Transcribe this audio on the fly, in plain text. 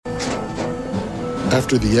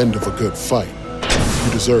After the end of a good fight,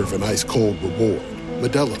 you deserve an ice-cold reward.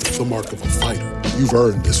 Modelo is the mark of a fighter. You've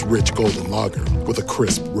earned this rich golden lager with a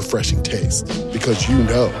crisp, refreshing taste. Because you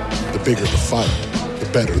know, the bigger the fight, the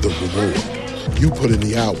better the reward. You put in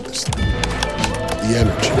the hours, the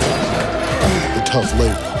energy, the tough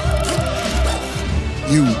labor.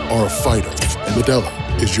 You are a fighter, and Modelo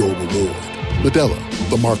is your reward. Modelo,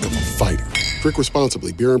 the mark of a fighter. Drink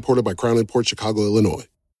responsibly. Beer imported by Crown Imports, Chicago, Illinois.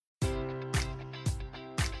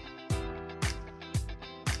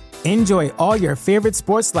 Enjoy all your favorite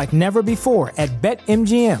sports like never before at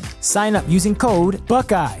BetMGM. Sign up using code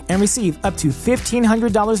Buckeye and receive up to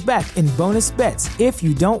 $1,500 back in bonus bets if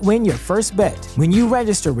you don't win your first bet. When you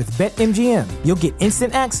register with BetMGM, you'll get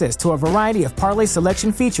instant access to a variety of parlay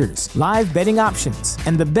selection features, live betting options,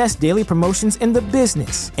 and the best daily promotions in the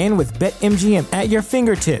business. And with BetMGM at your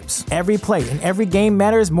fingertips, every play and every game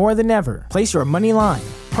matters more than ever. Place your money line,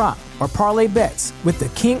 prop, or parlay bets with the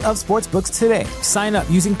king of sportsbooks today. Sign up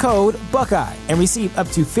using code Buckeye and receive up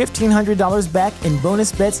to $1,500 back in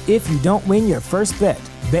bonus bets if you don't win your first bet.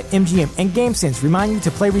 BetMGM and GameSense remind you to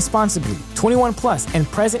play responsibly. 21 plus and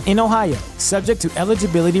present in Ohio, subject to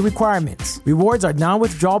eligibility requirements. Rewards are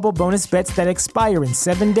non-withdrawable bonus bets that expire in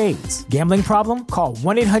 7 days. Gambling problem? Call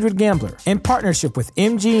 1-800-GAMBLER. In partnership with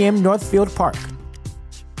MGM Northfield Park.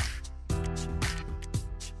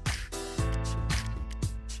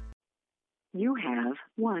 You have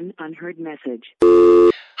one unheard message.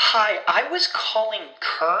 Hi, I was calling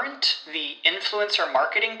Current, the influencer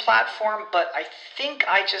marketing platform, but I think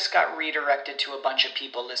I just got redirected to a bunch of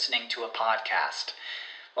people listening to a podcast.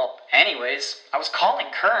 Well, anyways, I was calling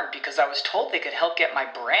Current because I was told they could help get my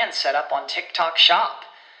brand set up on TikTok Shop,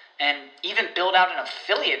 and even build out an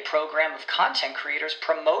affiliate program of content creators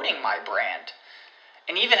promoting my brand,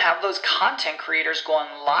 and even have those content creators go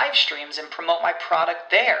on live streams and promote my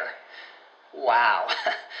product there. Wow,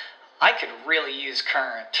 I could really use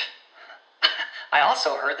Current. I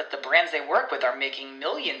also heard that the brands they work with are making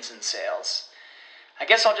millions in sales. I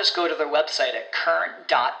guess I'll just go to their website at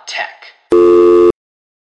current.tech.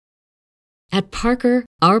 At Parker,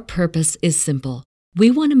 our purpose is simple.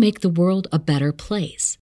 We want to make the world a better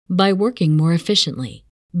place. By working more efficiently,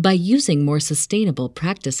 by using more sustainable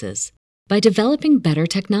practices, by developing better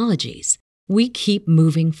technologies, we keep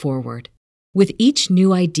moving forward. With each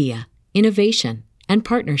new idea, innovation, and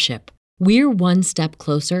partnership, we're one step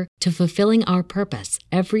closer to fulfilling our purpose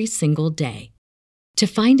every single day. To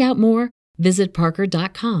find out more, visit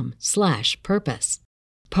parker.com/purpose.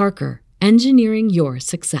 Parker, engineering your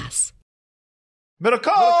success. Middle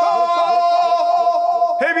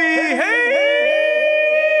call! Hey!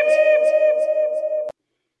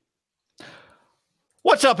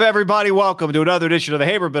 What's up, everybody? Welcome to another edition of the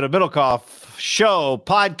Haberman of Middlecoff show,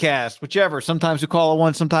 podcast, whichever. Sometimes we call it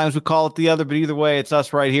one, sometimes we call it the other, but either way, it's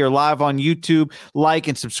us right here live on YouTube. Like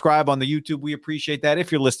and subscribe on the YouTube. We appreciate that.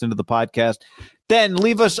 If you're listening to the podcast, then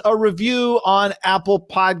leave us a review on Apple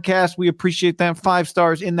Podcasts. We appreciate that. 5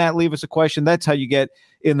 stars in that. Leave us a question. That's how you get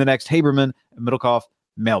in the next Haberman and Middlecoff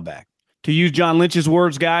mailbag. To use John Lynch's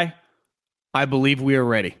words, Guy, I believe we are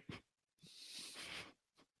ready.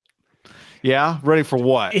 Yeah, ready for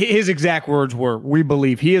what? His exact words were, we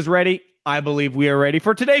believe he is ready. I believe we are ready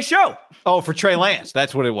for today's show. Oh, for Trey Lance.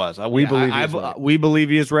 That's what it was. We believe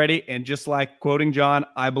he is ready. And just like quoting John,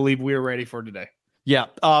 I believe we are ready for today. Yeah.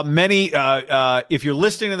 If you're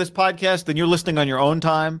listening to this podcast, then you're listening on your own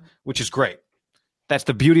time, which is great. That's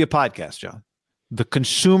the beauty of podcasts, John. The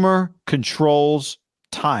consumer controls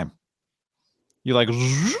time. You like,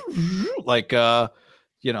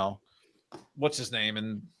 what's his name?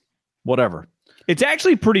 And whatever. It's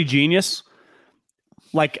actually pretty genius.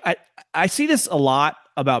 Like I see this a lot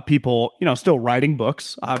about people, still writing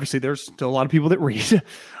books. Obviously, there's still a lot of people that read. If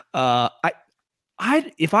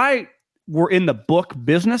I were in the book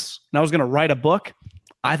business and I was going to write a book,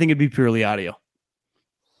 I think it'd be purely audio.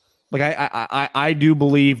 Like I do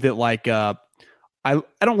believe that I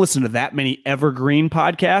don't listen to that many evergreen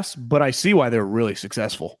podcasts, but I see why they're really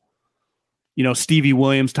successful. Stevie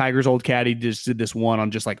Williams, Tiger's old caddy, just did this one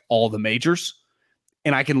on just like all the majors.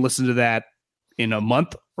 And I can listen to that in a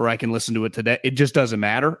month or I can listen to it today. It just doesn't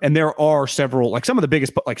matter. And there are several, like some of the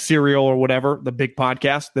biggest, like Serial or whatever, the big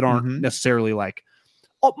podcasts that aren't necessarily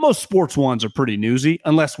most sports ones are pretty newsy,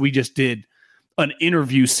 unless we just did an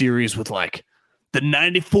interview series with like the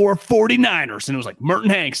 94 49ers. And it was like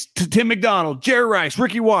Merton Hanks, Tim McDonald, Jerry Rice,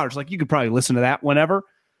 Ricky Waters. Like you could probably listen to that whenever.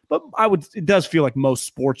 But it does feel like most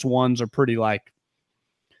sports ones are pretty if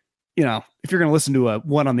you're going to listen to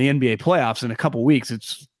one on the NBA playoffs in a couple weeks, it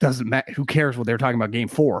doesn't matter. Who cares what they're talking about game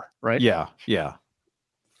 4, right? Yeah. Yeah.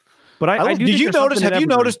 But have you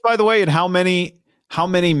noticed, by the way, in how many how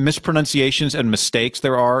many mispronunciations and mistakes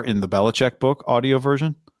there are in the Belichick book audio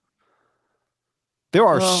version? There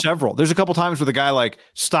are several. There's a couple times where the guy like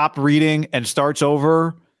stopped reading and starts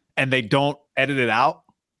over and they don't edit it out.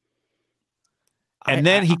 And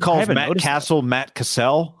then he calls Matt Castle Matt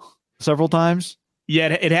Cassell several times. Yeah,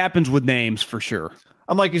 it happens with names for sure.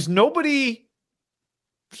 I'm like, is nobody,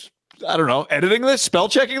 I don't know, editing this, spell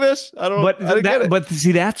checking this? I don't know. But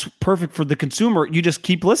see, that's perfect for the consumer. You just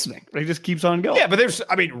keep listening. It just keeps on going. Yeah, but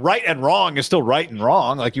right and wrong is still right and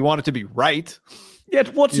wrong. Like you want it to be right. Yeah,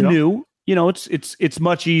 what's new? You know, it's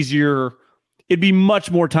much easier. It'd be much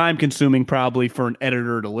more time consuming probably for an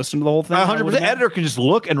editor to listen to the whole thing. 100%. The editor can just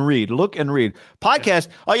look and read. Podcast.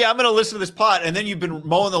 Yeah. Oh yeah, I'm going to listen to this pod, and then you've been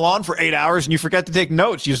mowing the lawn for 8 hours and you forget to take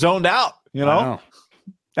notes. You zoned out. You know.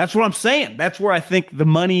 That's what I'm saying. That's where I think the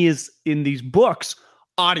money is in these books.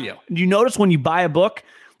 Audio. And you notice when you buy a book,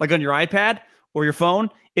 like on your iPad or your phone,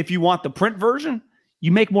 if you want the print version,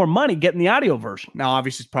 you make more money getting the audio version. Now,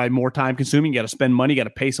 obviously, it's probably more time consuming. You got to spend money. You got to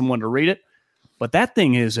pay someone to read it. But that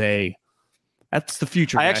thing is that's the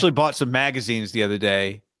future. I actually bought some magazines the other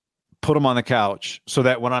day, put them on the couch so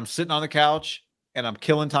that when I'm sitting on the couch and I'm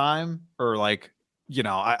killing time or like, you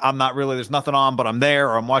know, I'm not really, there's nothing on, but I'm there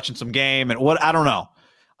or I'm watching some game and I don't know.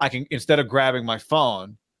 I can, instead of grabbing my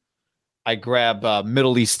phone, I grab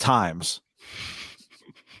Middle East Times.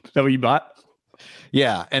 Is that what you bought?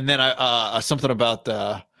 Yeah. And then something about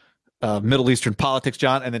Middle Eastern politics,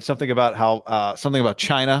 John, and then something about something about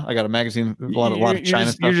China. I got a magazine, a lot of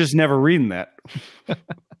China stuff. You're just never reading that.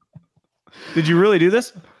 Did you really do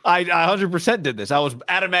this? I 100% did this. I was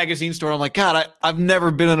at a magazine store. I'm like, God, I've never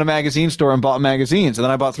been in a magazine store and bought magazines. And then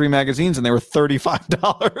I bought 3 magazines and they were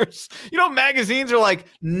 $35. You know, magazines are like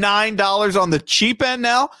 $9 on the cheap end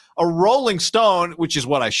now. A Rolling Stone, which is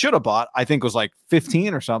what I should have bought, I think was like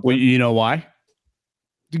 15 or something. Well, you know why?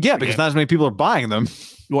 Yeah, because not as many people are buying them.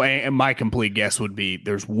 Well, and my complete guess would be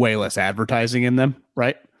there's way less advertising in them,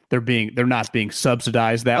 right? They're not being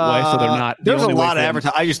subsidized that way, so they're not. There's a lot of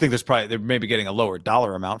advertising. I just think they're maybe getting a lower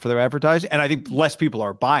dollar amount for their advertising, and I think less people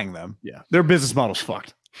are buying them. Yeah, their business model's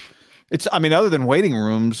fucked. Other than waiting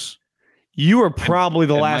rooms, you are probably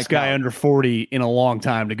the last guy under 40 in a long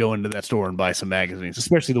time to go into that store and buy some magazines,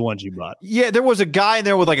 especially the ones you bought. Yeah, there was a guy in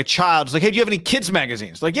there with like a child. It's like, hey, do you have any kids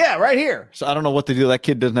magazines? Like, yeah, right here. So I don't know what to do. That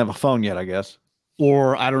kid doesn't have a phone yet, I guess.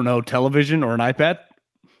 Or I don't know, television or an iPad.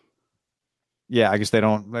 Yeah, I guess they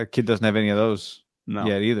don't. That kid doesn't have any of those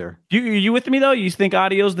yet either. You with me though? You think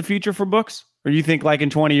audio is the future for books, or you think like in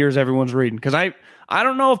 20 years everyone's reading? Because I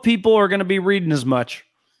don't know if people are going to be reading as much.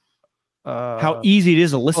 How easy it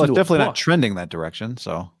is to listen to. It's definitely not trending that direction.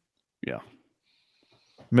 So yeah,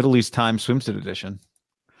 Middle East Times swimsuit edition.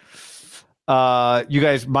 You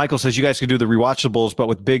guys, Michael says you guys could do the rewatchables, but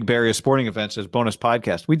with big various sporting events as bonus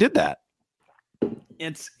podcast. We did that.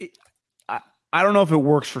 I don't know if it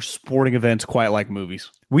works for sporting events quite like movies.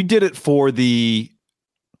 We did it for was it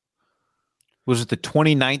the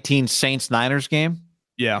 2019 Saints-Niners game?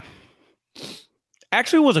 Yeah.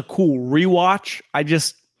 Actually, it was a cool rewatch.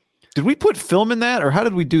 Did we put film in that, or how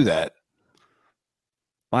did we do that?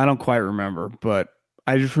 I don't quite remember, but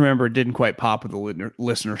I just remember it didn't quite pop with the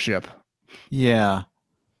listenership. Yeah.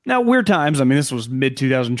 Now, weird times. I mean, this was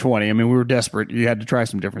mid-2020. I mean, we were desperate. You had to try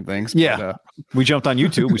some different things. Yeah. But, we jumped on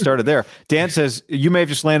YouTube. We started there. Dan says, you may have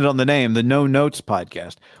just landed on the name, the No Notes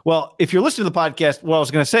podcast. Well, if you're listening to the podcast, what I was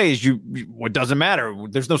going to say is it doesn't matter.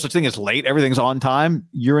 There's no such thing as late. Everything's on time.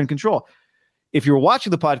 You're in control. If you're watching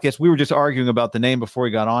the podcast, we were just arguing about the name before we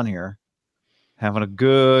got on here, having a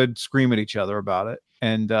good scream at each other about it.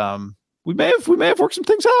 And we may have worked some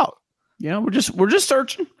things out. Yeah, we're just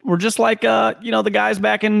searching. We're just like the guys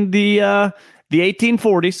back in the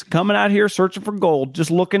 1840s coming out here searching for gold,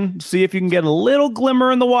 just looking to see if you can get a little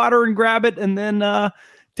glimmer in the water and grab it and then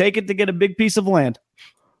take it to get a big piece of land.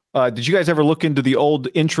 Did you guys ever look into the old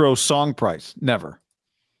intro song price? Never.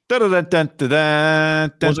 What was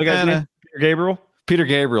the guy's name? Peter Gabriel? Peter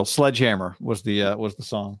Gabriel, Sledgehammer was the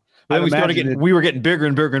song. We were getting bigger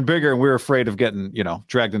and bigger and bigger, and we were afraid of getting,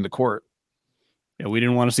 dragged into court. Yeah, we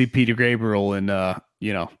didn't want to see Peter Gabriel in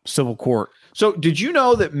civil court. So did you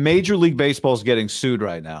know that Major League Baseball is getting sued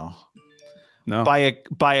right now? No. By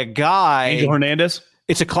a guy, Angel Hernandez?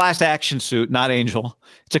 It's a class action suit, not Angel.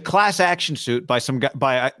 It's a class action suit by some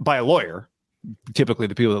guy, by a lawyer. Typically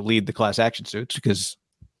the people that lead the class action suits, because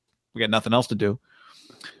we got nothing else to do.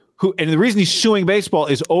 And the reason he's suing baseball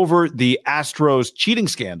is over the Astros cheating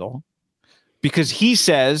scandal, because he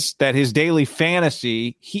says that his daily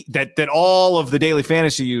fantasy, that all of the daily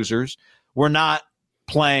fantasy users were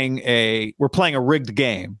playing a rigged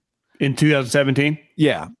game in 2017.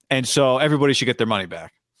 Yeah, and so everybody should get their money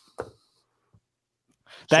back.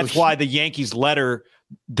 That's why the Yankees letter,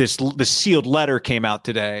 the sealed letter came out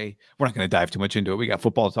today. We're not going to dive too much into it. We got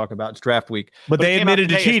football to talk about. It's draft week. But they admitted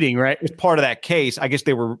to cheating, right? It's part of that case. I guess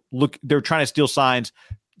they were trying to steal signs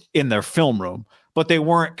in their film room, but they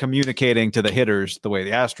weren't communicating to the hitters the way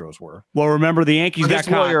the Astros were. Well, remember the Yankees got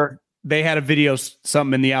caught. Lawyer, they had a video,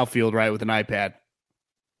 something in the outfield, right, with an iPad.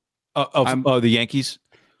 Of the Yankees?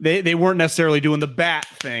 They weren't necessarily doing the bat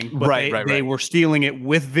thing, but they were stealing it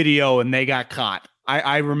with video, and they got caught.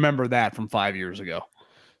 I remember that from 5 years ago.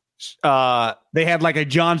 They had like a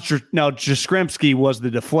Jastrzemski was the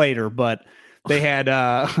deflator, but they had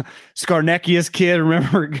Skarneckia's kid,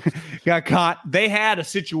 remember, got caught. They had a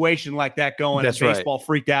situation like that going. That's baseball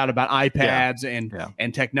freaked out about iPads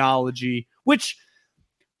and technology, which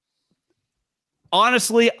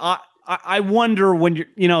honestly, I wonder when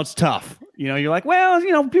it's tough. You're like, well,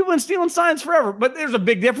 people have been stealing signs forever, but there's a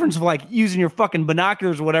big difference of like using your fucking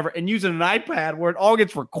binoculars or whatever and using an iPad where it all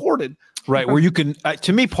gets recorded. Right. Where you can,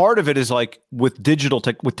 to me, part of it is like with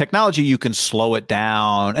with technology, you can slow it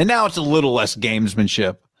down. And now it's a little less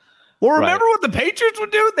gamesmanship. Well, remember what the Patriots would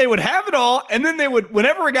do? They would have it all, and then they would,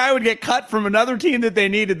 whenever a guy would get cut from another team that they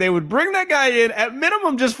needed, they would bring that guy in at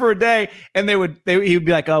minimum just for a day, and he would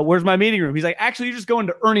be like, where's my meeting room? He's like, actually, you're just going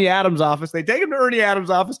to Ernie Adams' office. They take him to Ernie Adams'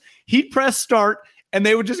 office. He'd press start, and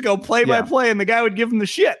they would just go play by play, and the guy would give him the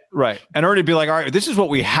shit. Right. And Ernie'd be like, all right, this is what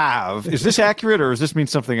we have. Is this accurate, or does this mean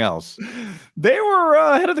something else? They were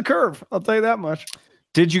ahead of the curve. I'll tell you that much.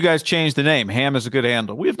 Did you guys change the name? Ham is a good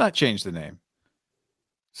handle. We have not changed the name.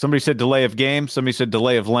 Somebody said delay of game. Somebody said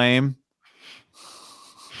delay of lame.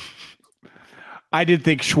 I did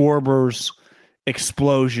think Schwarber's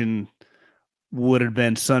explosion would have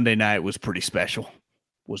been Sunday night was pretty special.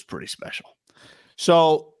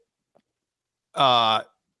 So, not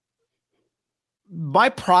my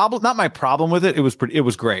problem with it. It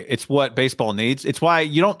was great. It's what baseball needs. It's why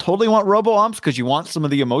you don't totally want robo umps, because you want some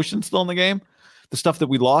of the emotion still in the game. The stuff that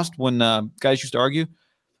we lost when guys used to argue.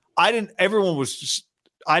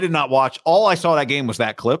 I did not watch. All I saw that game was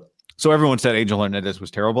that clip. So everyone said Angel Hernandez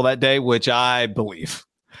was terrible that day, which I believe.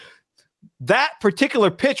 That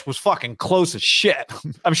particular pitch was fucking close as shit.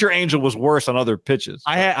 I'm sure Angel was worse on other pitches.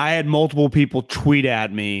 I had multiple people tweet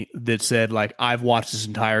at me that said, like, I've watched this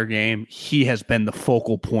entire game. He has been the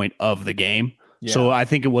focal point of the game. Yeah. So I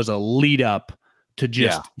think it was a lead up to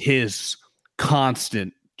just his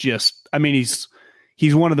constant, he's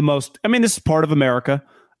one of the most, this is part of America.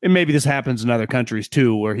 And maybe this happens in other countries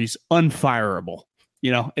too, where he's unfireable.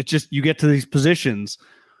 It's just, you get to these positions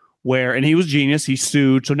where, and he was genius. He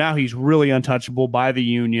sued. So now he's really untouchable by the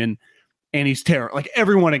union, and he's terrible. Like,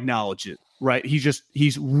 everyone acknowledged it, right?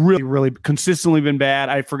 He's really, really consistently been bad.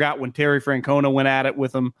 I forgot when Terry Francona went at it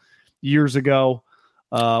with him years ago.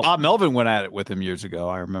 Bob Melvin went at it with him years ago.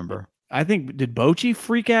 I remember. I think, did Bochy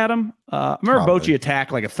freak at him? I remember Bochy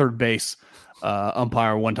attacked like a third base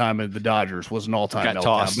umpire one time at the Dodgers. Was an all-time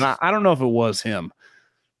meltdown. I don't know if it was him,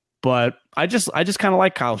 but I just kind of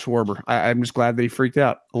like Kyle Schwarber. I'm just glad that he freaked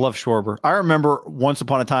out. I love Schwarber. I remember once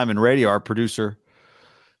upon a time in radio, our producer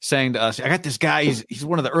saying to us, I got this guy, he's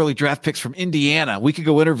one of the early draft picks from Indiana. We could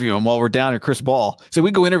go interview him while we're down at Chris Ball. So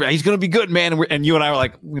we go interview, he's going to be good, man. And you and I were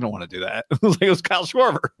like, we don't want to do that. It was Kyle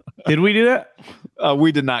Schwarber. Did we do that?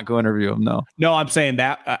 We did not go interview him. No, I'm saying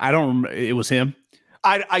that. I don't remember. It was him.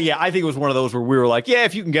 I think it was one of those where we were like, yeah,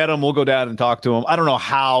 if you can get him, we'll go down and talk to him. I don't know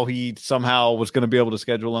how he somehow was going to be able to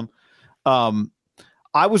schedule him.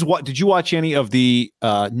 Did you watch any of the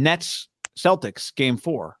Nets Celtics game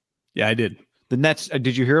 4? Yeah, I did. The Nets,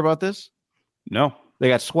 did you hear about this? No. They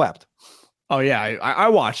got swept. Oh yeah, I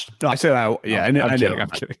watched. No, I said I'm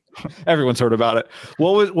kidding. Everyone's heard about it.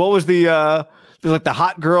 What was the like the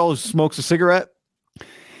hot girl who smokes a cigarette?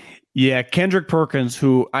 Yeah, Kendrick Perkins,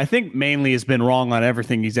 who I think mainly has been wrong on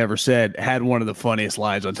everything he's ever said, had one of the funniest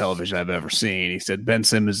lines on television I've ever seen. He said Ben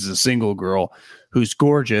Simmons is a single girl who's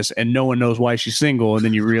gorgeous and no one knows why she's single, and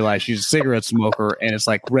then you realize she's a cigarette smoker and it's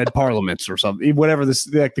like Red Parliaments or something, whatever this,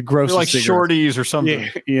 like the grossest, like shorties or something.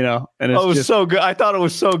 Yeah, and it's it was so good. I thought it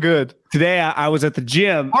was so good. Today I was at the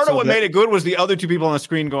gym. Part of what made it good was the other two people on the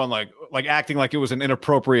screen going like acting like it was an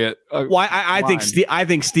inappropriate. I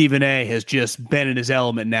think Stephen A has just been in his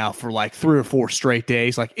element now for like 3 or 4 straight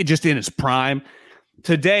days, like it just in his prime.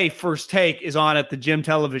 Today, First Take is on at the gym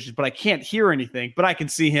television, but I can't hear anything, but I can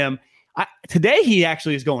see him. Today he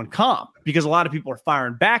actually is going calm because a lot of people are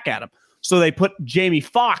firing back at him. So they put Jamie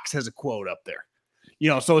Foxx as a quote up there.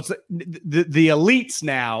 So it's the elites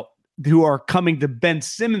now who are coming to Ben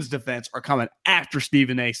Simmons' defense are coming after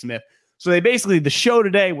Stephen A. Smith. So they basically, the show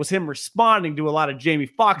today was him responding to a lot of Jamie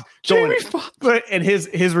Foxx. And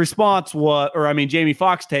his response was, Jamie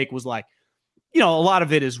Foxx take was like, a lot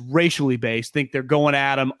of it is racially based. Think they're going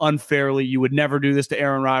at him unfairly. You would never do this to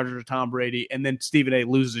Aaron Rodgers or Tom Brady. And then Stephen A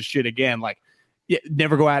loses his shit again. Like, yeah,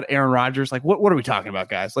 never go at Aaron Rodgers. Like, what are we talking about,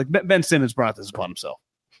 guys? Like, Ben Simmons brought this upon himself.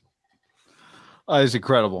 It's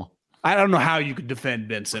incredible. I don't know how you could defend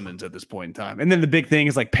Ben Simmons at this point in time. And then the big thing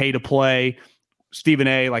is like pay to play. Stephen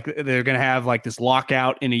A, like they're going to have like this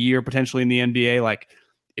lockout in a year potentially in the NBA. Like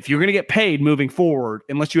if you're going to get paid moving forward,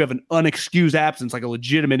 unless you have an unexcused absence, like a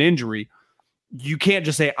legitimate injury, you can't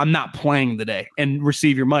just say, I'm not playing today and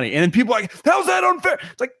receive your money. And then people are like, how's that unfair?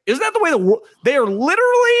 It's like, isn't that the way they are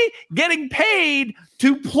literally getting paid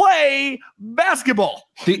to play basketball?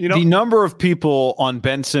 The number of people on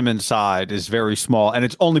Ben Simmons' side is very small, and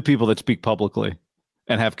it's only people that speak publicly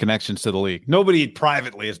and have connections to the league. Nobody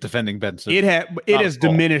privately is defending Ben Simmons. It has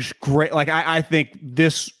diminished great. Like I think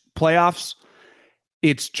this playoffs,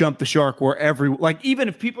 it's jumped the shark where even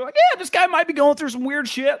if people are like, yeah, this guy might be going through some weird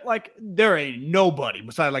shit. Like there ain't nobody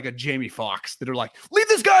besides like a Jamie Foxx that are like, leave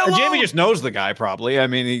this guy alone. Or Jamie just knows the guy probably. I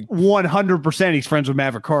mean, 100% he's friends with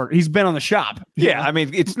Maverick Carter. He's been on the shop. Yeah. I mean,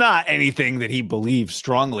 it's not anything that he believes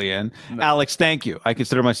strongly in. No. Alex, thank you. I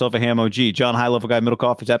consider myself a ham OG. John, high level guy,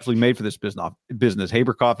 Middlecoff is absolutely made for this business.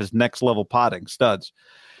 Haberkoff is next level potting studs.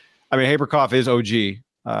 I mean, Haberkoff is OG.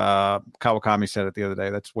 Kawakami said it the other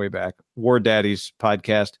day. That's way back. War Daddy's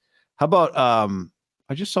podcast. How about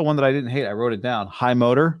I just saw one that I didn't hate. I wrote it down. High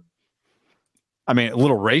Motor. I mean, a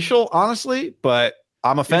little racial, honestly, but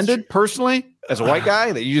I'm offended personally as a white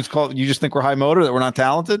guy that you just think we're high motor, that we're not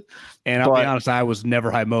talented. And I'll be honest, I was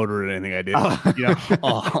never high motor at anything I did.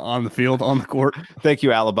 On the field, on the court. Thank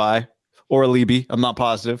you, Alibi or Alibi. I'm not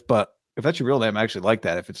positive, but if that's your real name, I actually like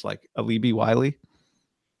that. If it's like Alibi Wiley.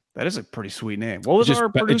 That is a pretty sweet name. What was our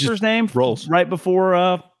producer's name? Rolls. Right before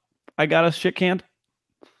I got us shit canned?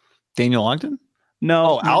 Daniel Longton?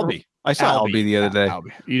 No. Oh, Albie. I saw Albie the other day.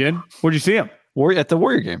 Albie. You did? Where'd you see him? At the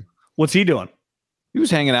Warrior game. What's he doing? He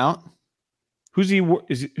was hanging out. Who's he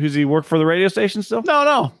work for the radio station still?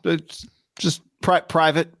 No. It's just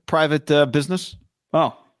private business.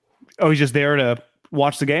 Oh, he's just there to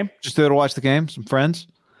watch the game? Just there to watch the game. Some friends.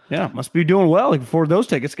 Yeah, must be doing well. Like before those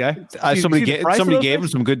tickets, guy. Somebody gave him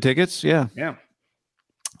some good tickets. Yeah. Yeah.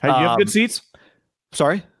 Hey, you have good seats?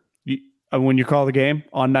 Sorry? When you call the game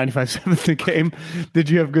on 95.7 the game, did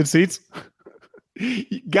you have good seats?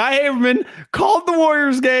 Guy Haberman called the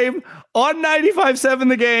Warriors game on 95.7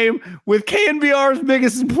 the game with KNBR's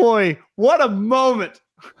biggest employee. What a moment.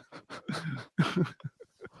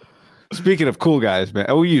 Speaking of cool guys, man.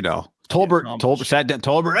 Oh, Tolbert sat down.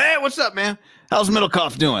 Tolbert, hey, what's up, man? How's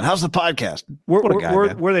Middlecoff doing? How's the podcast?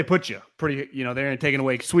 Where they put you? Pretty, they're taking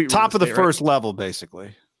away sweet top of the first level,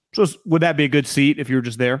 basically. So would that be a good seat if you were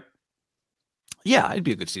just there? Yeah, it'd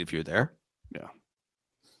be a good seat if you were there. Yeah.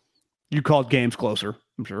 You called games closer,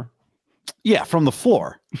 I'm sure. Yeah, from the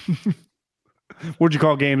floor. Where'd you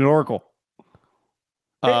call games at Oracle?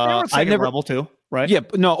 I never level too, right? Yeah,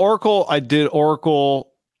 no, Oracle. I did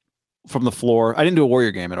Oracle from the floor. I didn't do a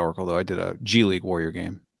Warrior game at Oracle though. I did a G League Warrior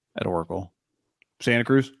game at Oracle. Santa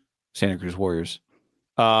Cruz Warriors.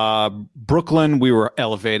 Brooklyn, we were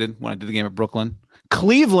elevated when I did the game at Brooklyn.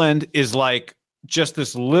 Cleveland is like just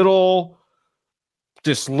this little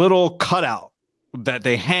cutout that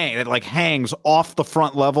they hang, that like hangs off the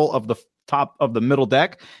front level of the top of the middle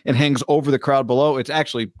deck and hangs over the crowd below. It's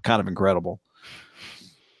actually kind of incredible.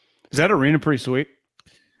 Is that arena pretty sweet?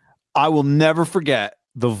 I will never forget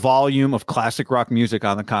the volume of classic rock music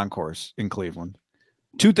on the concourse in Cleveland.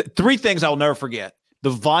 Three things I'll never forget. The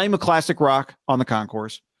volume of classic rock on the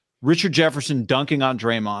concourse, Richard Jefferson dunking on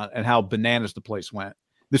Draymond, and how bananas the place went.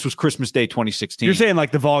 This was Christmas Day 2016. You're saying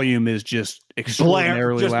like the volume is just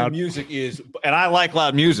extraordinarily loud. The music is, and I like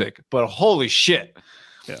loud music, but holy shit.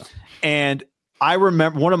 Yeah. And I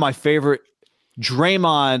remember one of my favorite,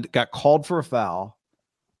 Draymond got called for a foul,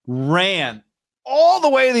 ran all the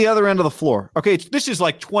way to the other end of the floor. Okay, this is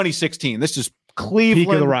like 2016. This is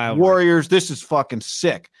Cleveland Warriors. This is fucking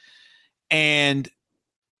sick. And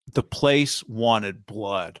the place wanted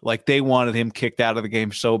blood. Like they wanted him kicked out of the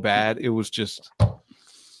game so bad. It was just...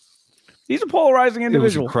 He's a polarizing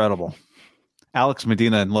individual. It was incredible. Alex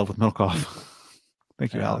Medina in love with Middlecoff.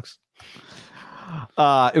 Thank you, Alex.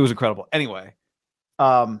 It was incredible. Anyway,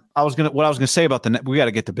 what I was gonna say about the net, we got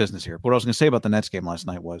to get to business here. But what I was gonna say about the Nets game last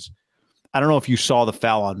night was, I don't know if you saw the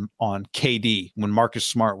foul on KD when Marcus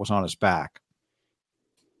Smart was on his back.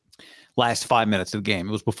 Last 5 minutes of the game.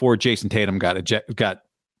 It was before Jason Tatum got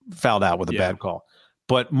fouled out with a bad call.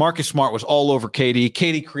 But Marcus Smart was all over KD.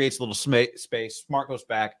 KD creates a little space. Smart goes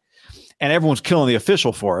back. And everyone's killing the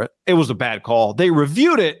official for it. It was a bad call. They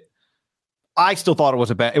reviewed it. I still thought it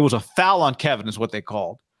was a foul on Kevin is what they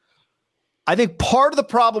called. I think part of the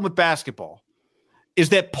problem with basketball is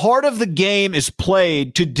that part of the game is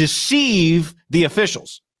played to deceive the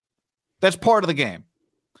officials. That's part of the game.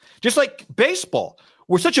 Just like baseball,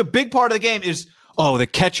 where such a big part of the game is, the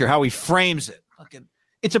catcher, how he frames it.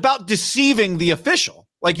 It's about deceiving the official.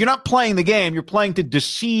 Like, you're not playing the game, you're playing to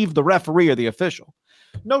deceive the referee or the official.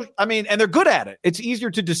 No, I mean, and they're good at it. It's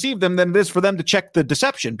easier to deceive them than it is for them to check the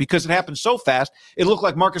deception because it happens so fast. It looked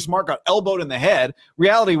like Marcus Smart got elbowed in the head.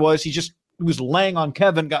 Reality was he was laying on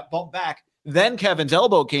Kevin, got bumped back. Then Kevin's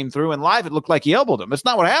elbow came through, and live it looked like he elbowed him. That's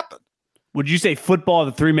not what happened. Would you say football,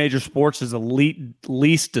 the three major sports, is the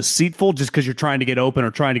least deceitful just because you're trying to get open or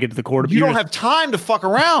trying to get to the court? You don't have time to fuck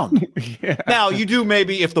around. Yeah. Now, you do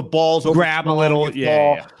maybe if the ball's over. Grab a little.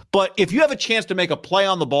 Yeah. But if you have a chance to make a play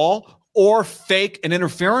on the ball or fake an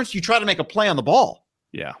interference, you try to make a play on the ball.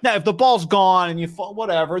 Yeah. Now, if the ball's gone and you fall,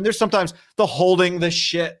 whatever, and there's sometimes the holding the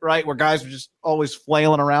shit, right, where guys are just always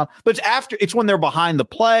flailing around. But it's when they're behind the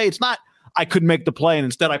play. It's not I could make the play and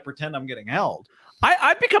instead I pretend I'm getting held.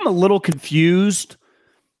 I've become a little confused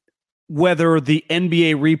whether the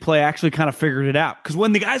NBA replay actually kind of figured it out. Because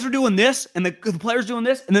when the guys are doing this and the player's doing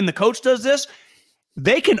this and then the coach does this,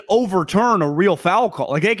 they can overturn a real foul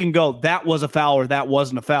call. Like they can go, that was a foul or that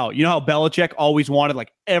wasn't a foul. You know how Belichick always wanted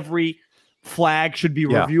like every flag should be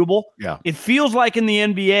reviewable? Yeah. It feels like in the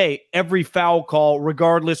NBA, every foul call,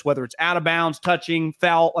 regardless whether it's out of bounds, touching,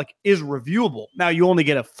 foul, like is reviewable. Now you only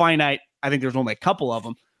get a finite, I think there's only a couple of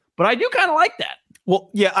them, but I do kind of like that.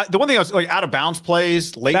 Well, yeah, the one thing I was like out of bounds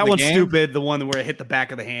plays late that in the one's game. Stupid. The one where it hit the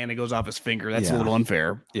back of the hand, it goes off his finger. That's a little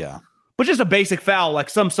unfair. Yeah. But just a basic foul, like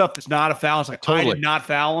some stuff that's not a foul. It's like, Totally. I did not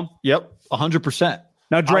foul him. Yep, 100%.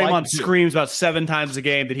 Now, Draymond screams about 7 times a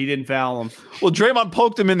game that he didn't foul him. Well, Draymond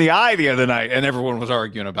poked him in the eye the other night, and everyone was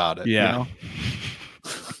arguing about it. Yeah. You know?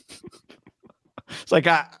 It's like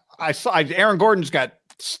I saw Aaron Gordon just got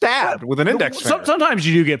stabbed with an index finger. Sometimes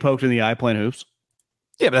you do get poked in the eye playing hoops.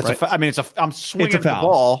 Yeah, but that's right? I'm swinging It's a the foul.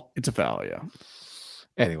 ball. It's a foul, yeah.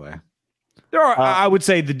 Anyway. There are, I would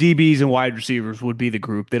say the DBs and wide receivers would be the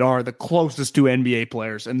group that are the closest to NBA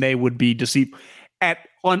players, and they would be deceived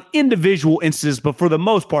on individual instances, but for the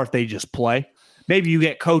most part, they just play. Maybe you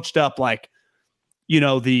get coached up like,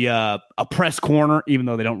 a press corner, even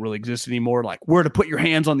though they don't really exist anymore, like where to put your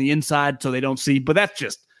hands on the inside so they don't see. But that's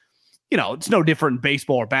just, it's no different in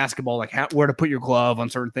baseball or basketball, like where to put your glove on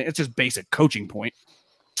certain things. It's just basic coaching point.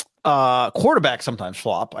 Quarterbacks sometimes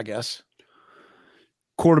flop, I guess.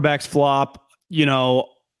 Quarterbacks flop,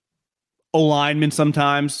 O-linemen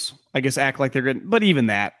sometimes, I guess, act like they're getting, but even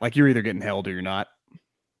that, like you're either getting held or you're not.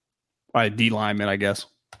 All right, D-lineman, I guess.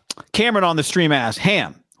 Cameron on the stream asked,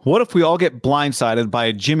 Ham, what if we all get blindsided by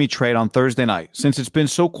a Jimmy trade on Thursday night? Since it's been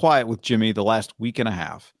so quiet with Jimmy the last week and a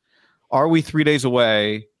half, are we 3 days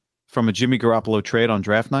away from a Jimmy Garoppolo trade on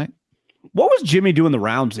draft night? What was Jimmy doing the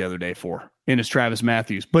rounds the other day for in his Travis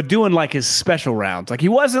Matthews, but doing like his special rounds? Like he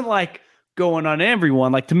wasn't like going on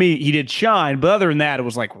everyone. Like to me, he did shine, but other than that, it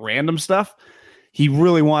was like random stuff he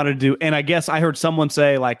really wanted to do. And I guess I heard someone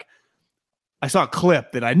say, like, I saw a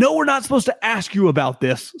clip that I know we're not supposed to ask you about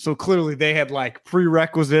this. So clearly they had like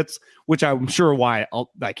prerequisites, which I'm sure why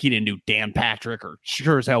like he didn't do Dan Patrick or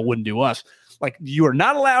sure as hell wouldn't do us. Like, you are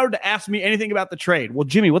not allowed to ask me anything about the trade. Well,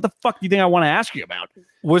 Jimmy, what the fuck do you think I want to ask you about?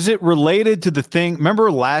 Was it related to the thing?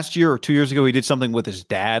 Remember last year or 2 years ago, he did something with his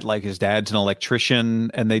dad, like his dad's an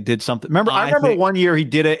electrician and they did something. I remember one year he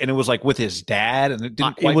did it and it was like with his dad and it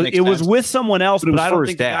didn't quite make sense. It was with someone else, but I don't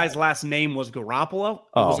think the dad. guy's last name was Garoppolo.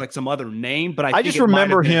 It was like some other name, but I just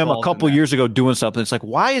remember him a couple years ago doing something. It's like,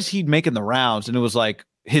 why is he making the rounds? And it was like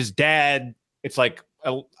his dad, it's like,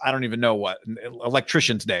 I don't even know what,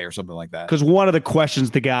 electrician's day or something like that. Because one of the questions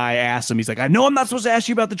the guy asked him, he's like, I know I'm not supposed to ask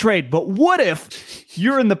you about the trade, but what if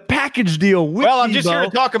you're in the package deal with I'm just here to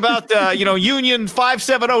talk about, Union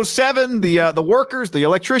 5707, the workers, the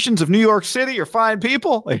electricians of New York City are fine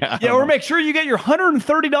people. Yeah, or make sure you get your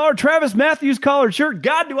 $130 Travis Matthews collared shirt.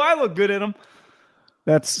 God, do I look good in them.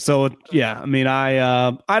 That's so, yeah. I mean,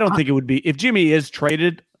 I don't think it would be, if Jimmy is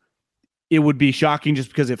traded, it would be shocking just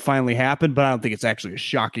because it finally happened, but I don't think it's actually a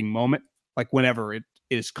shocking moment. Like whenever it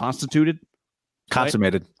is consummated, comes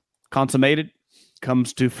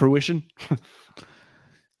to fruition.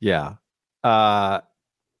 Yeah. I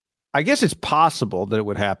guess it's possible that it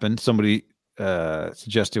would happen. Somebody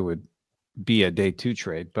suggested it would be a day 2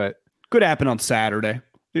 trade, but could happen on Saturday.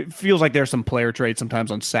 It feels like there's some player trades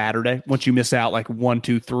sometimes on Saturday once you miss out like 1,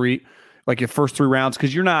 2, 3, like your first 3 rounds.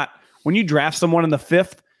 Cause you're not, when you draft someone in the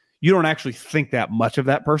 5th, you don't actually think that much of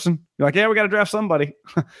that person. You're like, yeah, we got to draft somebody.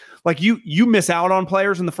 Like you miss out on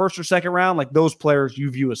players in the 1st or 2nd round. Like those players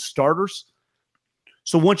you view as starters.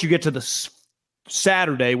 So once you get to the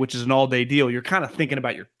Saturday, which is an all-day deal, you're kind of thinking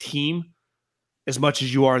about your team as much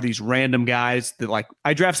as you are these random guys that, like,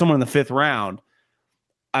 I draft someone in the 5th round.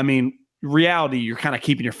 I mean, reality, you're kind of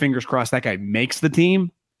keeping your fingers crossed that guy makes the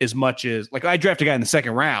team as much as, like, I draft a guy in the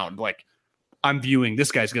 2nd round. Like, I'm viewing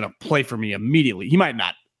this guy's going to play for me immediately. He might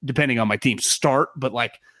not, depending on my team, start, but,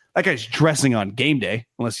 like, that guy's dressing on game day,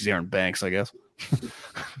 unless he's Aaron Banks, I guess.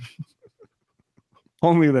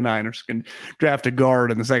 Only the Niners can draft a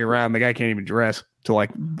guard in the 2nd round. The guy can't even dress till like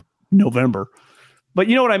November. But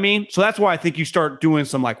you know what I mean? So that's why I think you start doing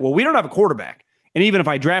some like, well, we don't have a quarterback. And even if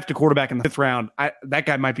I draft a quarterback in the 5th round, that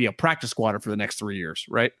guy might be a practice squatter for the next 3 years,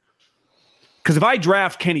 right? Because if I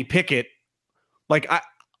draft Kenny Pickett, like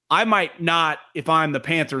I might not, if I'm the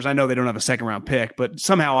Panthers, I know they don't have a 2nd round pick, but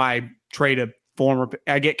somehow I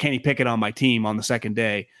I get Kenny Pickett on my team on the 2nd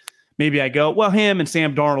day. Maybe I go, well, him and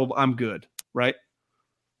Sam Darnold, I'm good, right?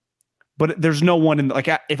 But there's no one in, like,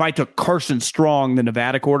 if I took Carson Strong, the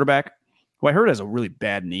Nevada quarterback, who I heard has a really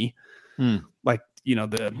bad knee, like, you know,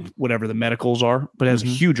 whatever the medicals are, but has a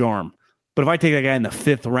huge arm. But if I take that guy in the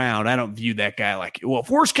 5th round, I don't view that guy like, well, if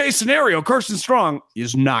worst case scenario, Carson Strong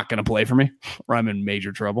is not going to play for me, or I'm in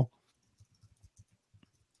major trouble.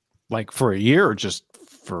 Like for a year or just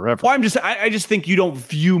forever? Well, I just think you don't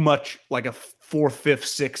view much like a 4th, 5th,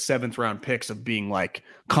 6th, 7th round picks of being like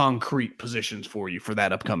concrete positions for you for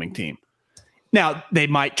that upcoming team. Now, they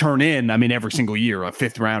might turn in, I mean, every single year, a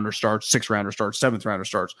 5th rounder starts, 6th rounder starts, 7th rounder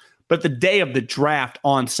starts. But the day of the draft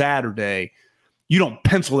on Saturday, you don't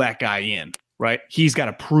pencil that guy in, right? He's got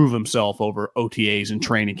to prove himself over OTAs and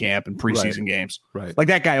training camp and preseason games. Right. Like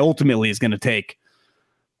that guy ultimately is going to take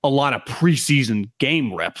a lot of preseason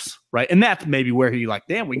game reps, right? And that's maybe where he like,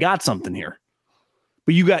 damn, we got something here.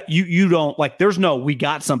 But you don't like, there's no, we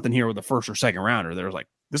got something here with the 1st or 2nd rounder. There's like,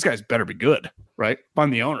 this guy's better be good, right? If I'm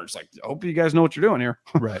the owner, it's like, I hope you guys know what you're doing here.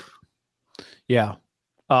 Right. Yeah.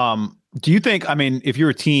 Do you think, I mean, if you're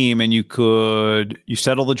a team and you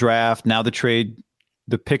settle the draft, now the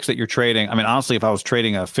picks that you're trading, I mean, honestly, if I was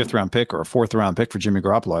trading a 5th round pick or a 4th round pick for Jimmy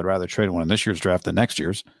Garoppolo, I'd rather trade one in this year's draft than next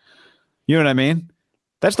year's. You know what I mean?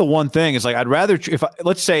 That's the one thing. Is like, I'd rather,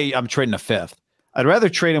 let's say I'm trading a 5th, I'd rather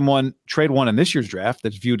trade one in this year's draft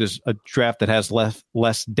that's viewed as a draft that has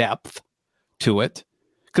less depth to it.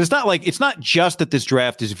 Because it's not just that this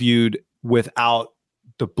draft is viewed without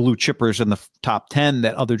the blue chippers in the top 10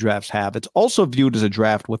 that other drafts have. It's also viewed as a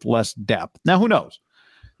draft with less depth. Now, who knows?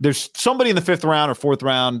 There's somebody in the 5th round or 4th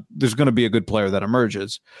round, there's going to be a good player that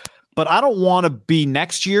emerges. But I don't want to be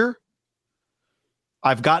next year.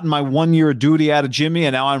 I've gotten my 1 year of duty out of Jimmy,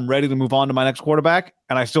 and now I'm ready to move on to my next quarterback.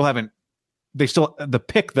 And I still haven't, the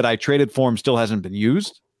pick that I traded for him still hasn't been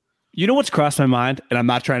used. You know what's crossed my mind? And I'm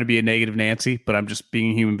not trying to be a negative Nancy, but I'm just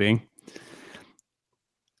being a human being.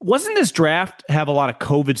 Wasn't this draft have a lot of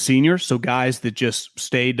COVID seniors? So guys that just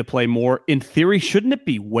stayed to play more. In theory, shouldn't it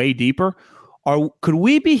be way deeper? Or could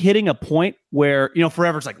we be hitting a point where, you know,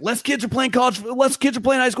 forever it's like, less kids are playing college, less kids are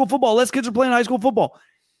playing high school football, less kids are playing high school football.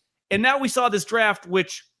 And now we saw this draft,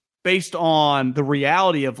 which based on the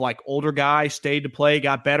reality of like older guys stayed to play,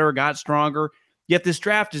 got better, got stronger. Yet this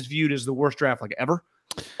draft is viewed as the worst draft like ever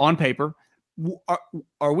on paper.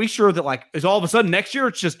 Are we sure that like is all of a sudden next year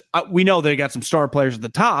it's just we know they got some star players at the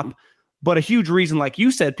top, but a huge reason, like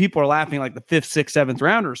you said, people are laughing like the 5th, 6th, 7th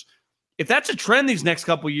rounders. If that's a trend these next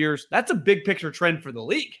couple of years, that's a big picture trend for the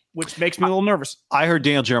league, which makes me a little nervous. I heard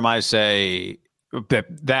Daniel Jeremiah say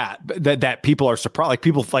that people are surprised. Like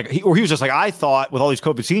people like he was just like, I thought with all these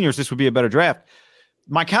COVID seniors, this would be a better draft.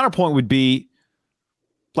 My counterpoint would be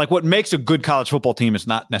like what makes a good college football team is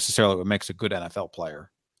not necessarily what makes a good NFL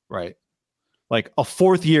player, right? Like a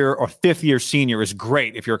 4th year or 5th year senior is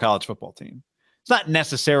great if you're a college football team. It's not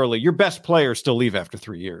necessarily your best players still leave after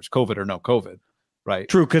 3 years, COVID or no COVID, right?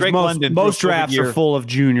 True, because most drafts are full of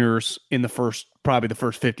juniors in probably the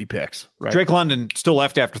first 50 picks, right? Drake London still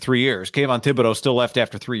left after 3 years. Kayvon Thibodeau still left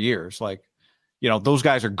after 3 years. Like, you know, those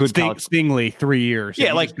guys are good. Stingley 3 years.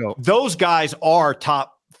 Yeah, like those guys are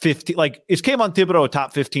top 50. Like, is Kayvon Thibodeau a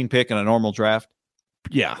top 15 pick in a normal draft?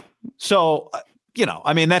 Yeah. So, you know,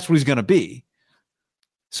 I mean, that's what he's going to be.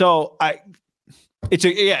 So it's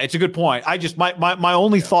a good point. I just, my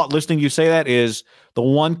only thought listening to you say that is the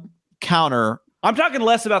one counter. I'm talking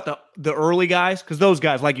less about the early guys, because those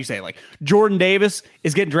guys, like you say, like Jordan Davis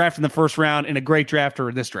is getting drafted in the 1st round in a great draft or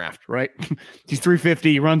this draft, right? He's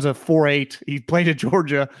 350. He runs a 4.8. He played at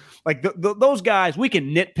Georgia. Like those guys, we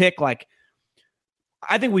can nitpick. Like,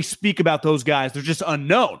 I think we speak about those guys. They're just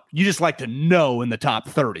unknown. You just like to know in the top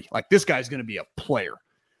 30. Like, this guy's going to be a player.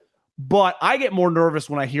 But I get more nervous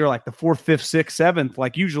when I hear like the 4th, 5th, 6th, 7th.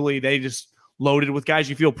 Like, usually they just loaded with guys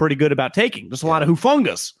you feel pretty good about taking. There's a lot of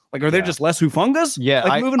hufungas. Like, are there just less hufungas? Yeah,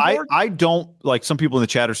 like, moving forward? I don't like some people in the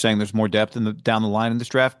chat are saying there's more depth down the line in this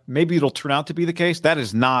draft. Maybe it'll turn out to be the case. That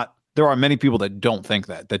is not. There are many people that don't think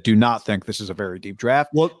that do not think this is a very deep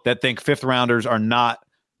draft. That think fifth rounders are not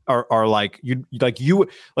like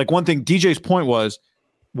one thing. DJ's point was,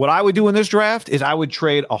 what I would do in this draft is I would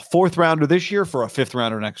trade a fourth rounder this year for a fifth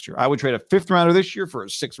rounder next year. I would trade a fifth rounder this year for a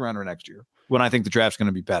sixth rounder next year when I think the draft's going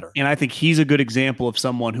to be better. And I think he's a good example of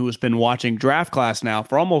someone who has been watching draft class now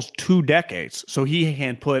for almost 2 decades. So he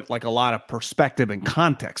can put like a lot of perspective and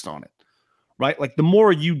context on it, right? Like the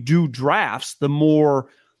more you do drafts, the more.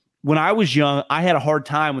 When I was young, I had a hard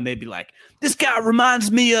time when they'd be like, this guy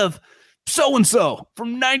reminds me of so-and-so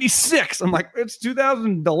from 96. I'm like, it's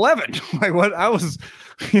 2011. Like what I was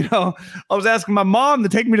asking my mom to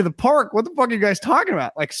take me to the park. What the fuck are you guys talking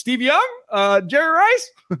about? Like Steve Young, Jerry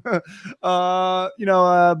Rice,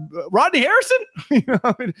 Rodney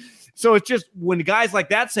Harrison. So it's just when guys like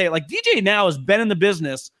that say it, like DJ now has been in the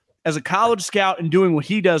business as a college scout and doing what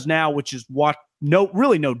he does now, which is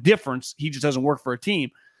really no difference. He just doesn't work for a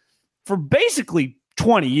team for basically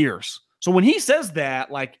 20 years. So when he says that,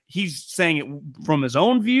 like he's saying it from his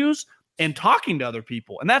own views and talking to other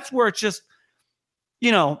people. And that's where it's just,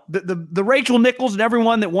 the Rachel Nichols and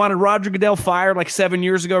everyone that wanted Roger Goodell fired like 7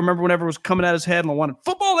 years ago. Remember whenever it was coming out his head and I wanted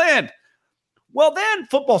football to end. Well, then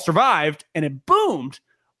football survived and it boomed.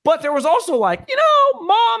 But there was also like,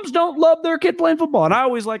 moms don't love their kid playing football. And I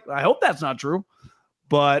always I hope that's not true.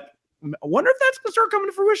 But I wonder if that's going to start coming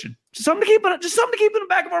to fruition. Just something to keep in the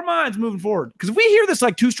back of our minds moving forward. Because if we hear this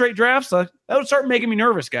like 2 straight drafts, that would start making me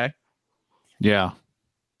nervous, guy. Yeah.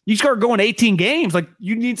 You start going 18 games. Like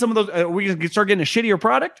you need some of those. We can start getting a shittier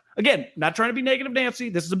product. Again, not trying to be negative, Nancy.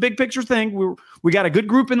 This is a big picture thing. We got a good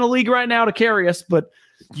group in the league right now to carry us, but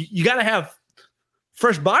you got to have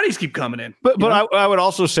fresh bodies keep coming in. But I would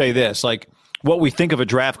also say this: like what we think of a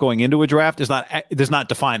draft going into a draft does not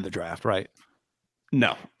define the draft, right?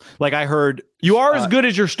 No. Like I heard you are as good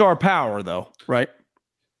as your star power though, right?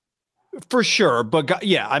 For sure. But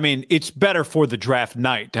yeah, I mean, it's better for the draft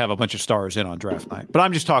night to have a bunch of stars in on draft night. But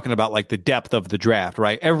I'm just talking about like the depth of the draft,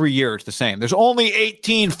 right? Every year it's the same. There's only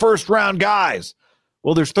 18 first round guys.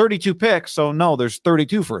 Well, there's 32 picks. So no, there's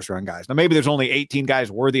 32 first round guys. Now maybe there's only 18 guys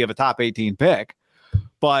worthy of a top 18 pick,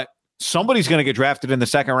 but somebody's going to get drafted in the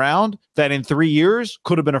second round that in 3 years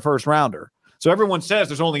could have been a first rounder. So everyone says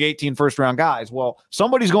there's only 18 first-round guys. Well,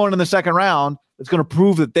 somebody's going in the second round that's going to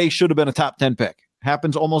prove that they should have been a top 10 pick.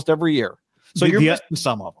 Happens almost every year. So you're missing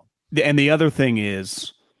some of them. And the other thing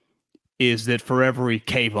is that for every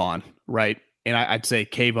Kayvon, right? And I'd say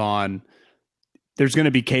Kayvon, there's going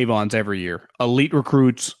to be Kayvons every year. Elite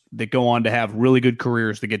recruits that go on to have really good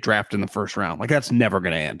careers that get drafted in the first round. Like that's never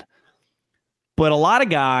going to end. But a lot of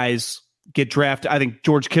guys get drafted. I think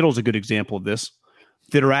George Kittle's a good example of this.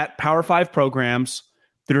 That are at Power 5 programs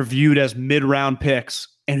that are viewed as mid-round picks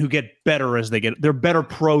and who get better as they get. They're better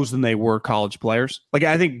pros than they were college players. Like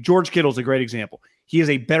I think George Kittle's a great example. He is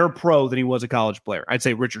a better pro than he was a college player. I'd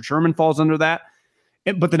say Richard Sherman falls under that.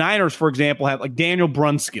 But the Niners, for example, have like Daniel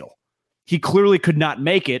Brunskill. He clearly could not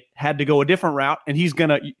make it, had to go a different route, and he's going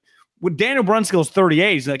to – when Daniel Brunskill's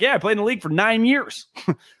 38, he's like, yeah, I played in the league for 9 years.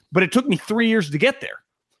 But it took me 3 years to get there.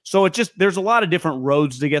 So it just – there's a lot of different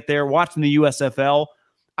roads to get there. Watching the USFL –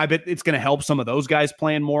 I bet it's going to help some of those guys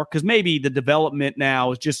playing more because maybe the development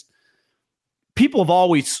now is just people have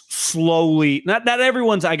always slowly not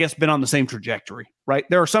everyone's, I guess, been on the same trajectory, right?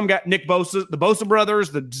 There are some guys, Nick Bosa, the Bosa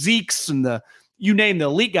brothers, the Zekes, and you name the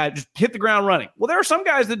elite guy, just hit the ground running. Well, there are some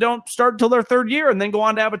guys that don't start until their third year and then go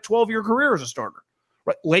on to have a 12-year career as a starter,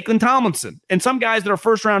 right? Lakeland Tomlinson and some guys that are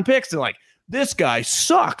first-round picks, they're like, this guy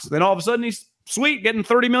sucks. Then all of a sudden he's sweet, getting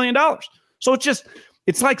 $30 million. So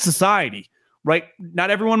it's like society. Right?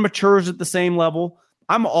 Not everyone matures at the same level.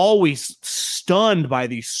 I'm always stunned by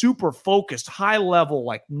these super focused, high level,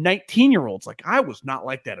 like 19-year-olds. Like I was not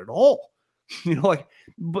like that at all.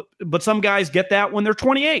 But some guys get that when they're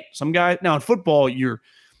 28. Some guys now in football, you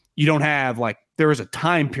don't have like there is a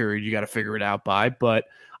time period you got to figure it out by. But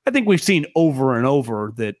I think we've seen over and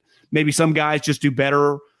over that maybe some guys just do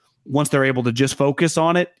better once they're able to just focus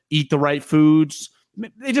on it, eat the right foods.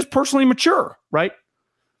 They just personally mature, right?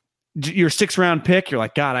 Your 6th round pick, you're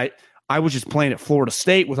like, God, I was just playing at Florida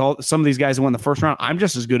State with some of these guys who won the first round. I'm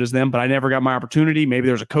just as good as them, but I never got my opportunity. Maybe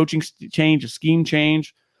there's a coaching change, a scheme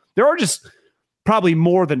change. There are just probably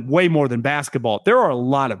way more than basketball. There are a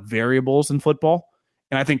lot of variables in football.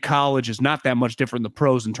 And I think college is not that much different than the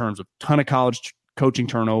pros in terms of ton of college coaching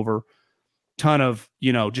turnover, ton of,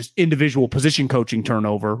 just individual position coaching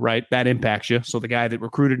turnover, right? That impacts you. So the guy that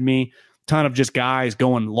recruited me ton of just guys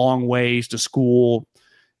going long ways to school.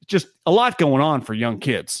 Just a lot going on for young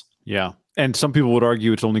kids. Yeah. And some people would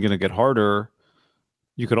argue it's only going to get harder.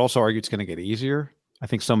 You could also argue it's going to get easier. I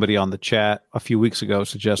think somebody on the chat a few weeks ago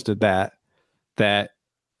suggested that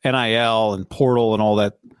NIL and portal and all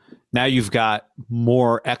that, now you've got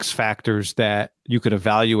more X factors that you could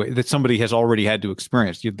evaluate that somebody has already had to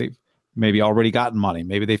experience. They've maybe already gotten money.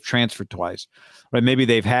 Maybe they've transferred twice, right? Maybe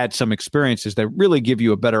they've had some experiences that really give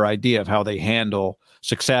you a better idea of how they handle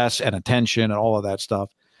success and attention and all of that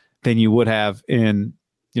stuff than you would have in,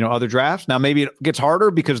 other drafts. Now, maybe it gets harder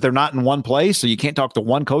because they're not in one place. So you can't talk to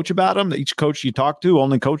one coach about them. Each coach you talk to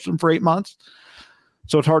only coached them for 8 months.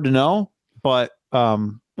 So it's hard to know, but,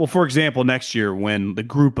 well, for example, next year when the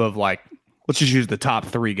group of let's just use the top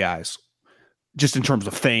 3 guys, just in terms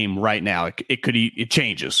of fame right now, it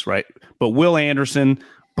changes, right? But Will Anderson,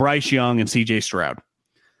 Bryce Young, and CJ Stroud,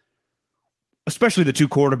 especially the 2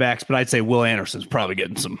 quarterbacks, but I'd say Will Anderson's probably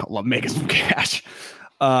making some cash.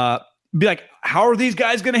 Be like, how are these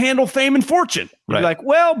guys going to handle fame and fortune? Right. Be like,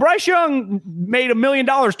 well, Bryce Young made $1 million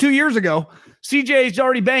 2 years ago. CJ's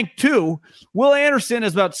already banked 2. Will Anderson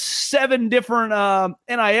has about 7 different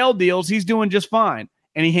NIL deals. He's doing just fine,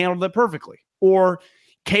 and he handled it perfectly. Or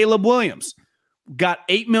Caleb Williams got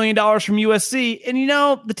 $8 million from USC, and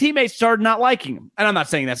the teammates started not liking him. And I'm not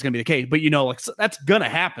saying that's going to be the case, but that's going to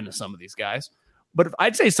happen to some of these guys. But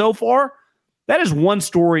I'd say so far, that is one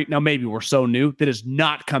story. Now, maybe we're so new that has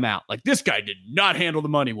not come out. Like, this guy did not handle the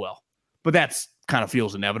money well, but that's kind of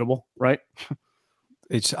feels inevitable, right?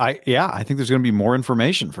 I think there's going to be more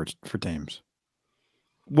information for teams.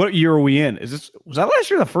 What year are we in? Was that last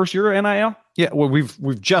year the first year of NIL? Yeah, well,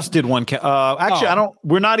 we've just did one.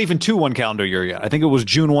 We're not even to one calendar year yet. I think it was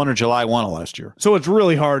June 1 or July 1 of last year. So it's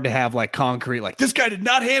really hard to have concrete, this guy did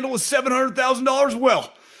not handle his $700,000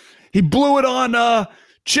 well. He blew it on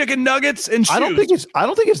chicken nuggets and shoes. I don't think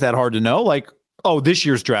it's that hard to know. This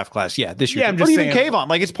year's draft class. Yeah, this year. Yeah, I'm just saying.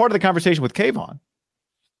 Kayvon, it's part of the conversation with Kayvon.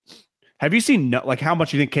 Have you seen how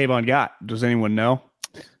much you think Kayvon got? Does anyone know?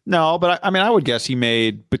 No, but I would guess he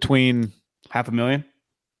made between $500,000.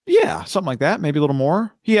 Yeah, something like that. Maybe a little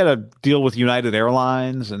more. He had a deal with United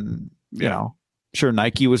Airlines, and sure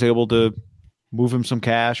Nike was able to move him some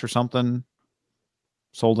cash or something.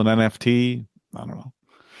 Sold an NFT. I don't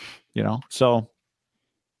know. So,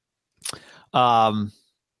 all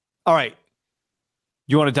right.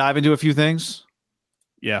 You want to dive into a few things?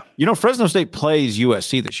 Yeah. Fresno State plays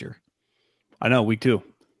USC this year. I know, week 2.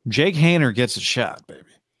 Jake Haener gets a shot, baby.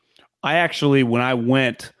 I actually, when I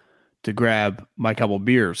went to grab my couple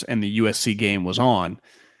beers and the USC game was on,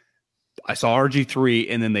 I saw RG3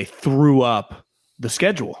 and then they threw up the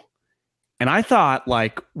schedule. And I thought,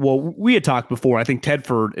 we had talked before. I think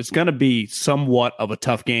Tedford, it's going to be somewhat of a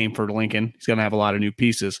tough game for Lincoln. He's going to have a lot of new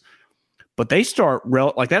pieces. But they start,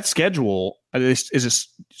 that schedule, is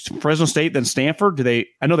it Fresno State, then Stanford? I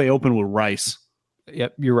know they open with Rice.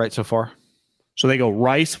 Yep, you're right so far. So they go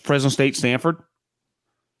Rice, Fresno State, Stanford.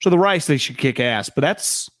 So the Rice, they should kick ass. But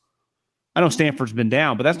I know Stanford's been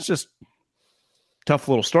down, but that's just tough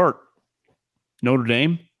little start. Notre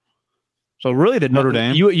Dame. So really Notre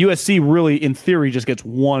Dame. USC really, in theory, just gets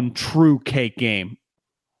one true cake game,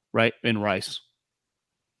 right, in Rice.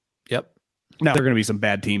 Yep. Now, there are going to be some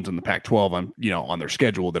bad teams in the Pac-12 on their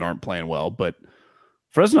schedule that aren't playing well, but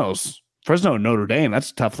Fresno and Notre Dame, that's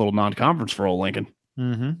a tough little non-conference for old Lincoln.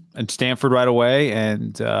 Mm-hmm. And Stanford right away,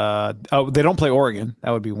 and they don't play Oregon.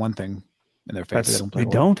 That would be one thing in their favor. They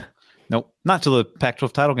don't? Nope, not till the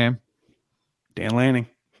Pac-12 title game. Dan Lanning,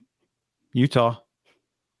 Utah,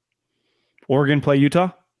 Oregon play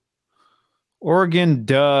Utah. Oregon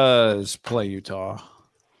does play Utah.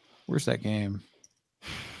 Where's that game?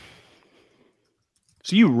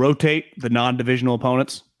 So you rotate the non-divisional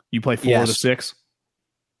opponents. You play 4 of the 6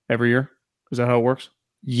 every year. Is that how it works?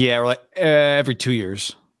 Yeah, every 2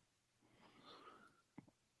 years.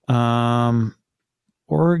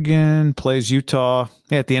 Oregon plays Utah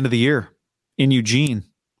at the end of the year in Eugene.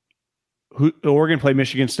 Oregon play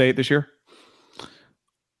Michigan State this year?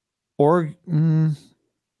 No.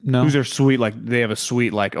 Who's their suite? They have a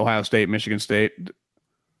suite like Ohio State, Michigan State.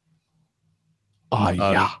 Oh,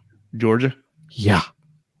 yeah. Georgia? Yeah.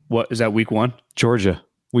 What is that, week 1? Georgia,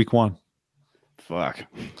 week 1. Fuck.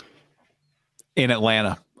 In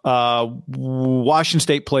Atlanta. Washington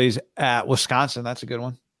State plays at Wisconsin. That's a good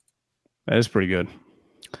one. That is pretty good.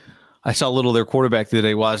 I saw their quarterback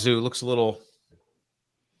today, Wazoo. Looks a little.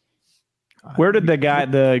 Where did the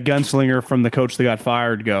gunslinger from the coach that got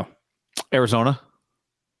fired, go? Arizona.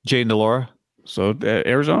 Jaden DeLaura. So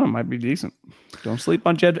Arizona might be decent. Don't sleep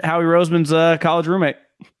on Howie Roseman's college roommate.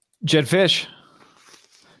 Jed Fish.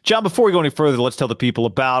 John, before we go any further, let's tell the people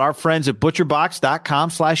about our friends at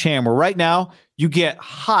butcherbox.com/ham, where right now you get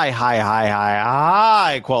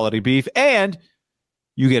high quality beef, and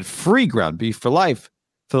you get free ground beef for life,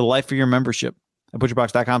 for the life of your membership at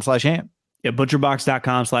butcherbox.com/ham. Yeah,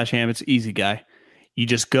 butcherbox.com/ham. It's easy, guy. You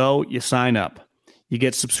just go, you sign up, you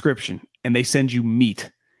get subscription, and they send you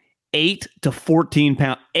meat. 8 to 14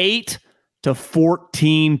 pounds. 8 to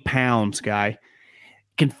 14 pounds, guy.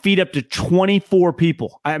 Can feed up to 24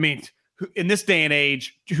 people. I mean, in this day and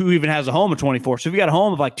age, who even has a home of 24? So if you got a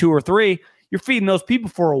home of like 2 or 3, you're feeding those people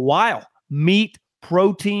for a while. Meat,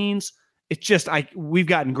 proteins. It's just, we've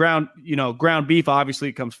gotten ground beef. Obviously,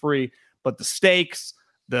 it comes free, but the steaks,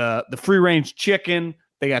 the free range chicken,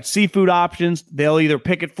 they got seafood options. They'll either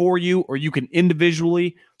pick it for you or you can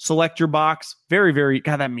individually select your box. Very, very,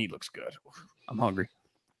 God, that meat looks good. I'm hungry.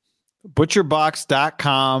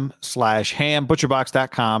 Butcherbox.com/ham,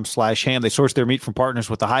 butcherbox.com/ham. They source their meat from partners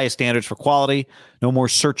with the highest standards for quality. No more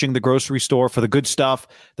searching the grocery store for the good stuff,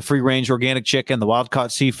 the free-range organic chicken, the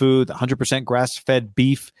wild-caught seafood, the 100% grass-fed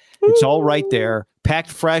beef. It's all right there,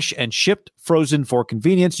 packed fresh and shipped frozen for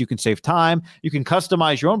convenience. You can save time. You can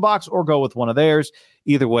customize your own box or go with one of theirs.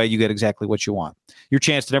 Either way, you get exactly what you want. Your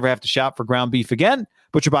chance to never have to shop for ground beef again.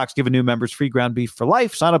 ButcherBox giving new members free ground beef for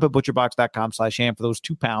life. Sign up at butcherbox.com/ham for those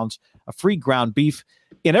 2 pounds of free ground beef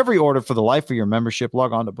in every order for the life of your membership.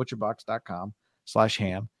 Log on to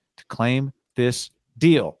butcherbox.com/ham to claim this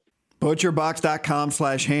deal.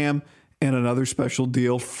 Butcherbox.com/ham and another special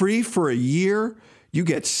deal. Free for a year. You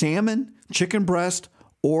get salmon, chicken breast,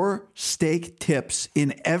 or steak tips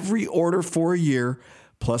in every order for a year,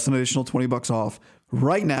 plus an additional $20 off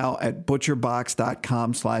right now at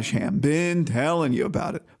butcherbox.com/ham. Been telling you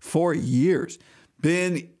about it for years.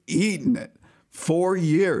 Been eating it for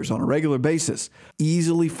years on a regular basis.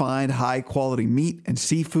 Easily find high quality meat and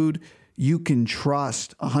seafood you can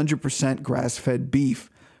trust. 100% grass-fed beef,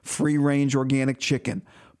 free-range organic chicken,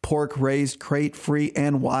 pork raised crate-free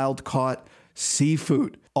and wild-caught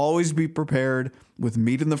seafood. Always be prepared with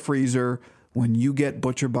meat in the freezer when you get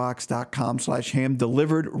butcherbox.com/ham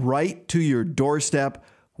delivered right to your doorstep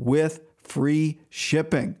with free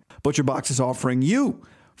shipping. ButcherBox is offering you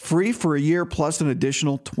free for a year plus an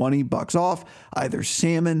additional $20 off either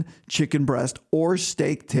salmon, chicken breast, or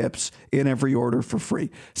steak tips in every order for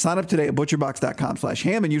free. Sign up today at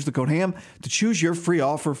butcherbox.com/ham and use the code HAM to choose your free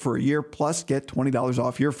offer for a year plus get $20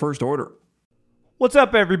 off your first order. What's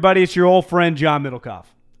up, everybody? It's your old friend, John Middlecoff.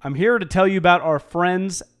 I'm here to tell you about our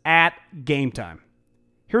friends at Game Time.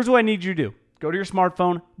 Here's what I need you to do. Go to your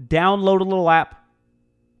smartphone, download a little app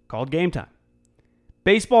called Game Time.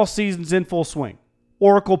 Baseball season's in full swing.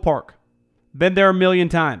 Oracle Park. Been there a million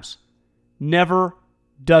times. Never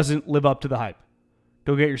doesn't live up to the hype.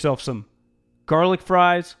 Go get yourself some garlic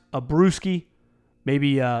fries, a brewski,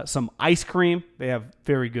 maybe some ice cream. They have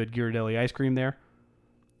very good Ghirardelli ice cream there.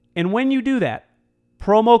 And when you do that,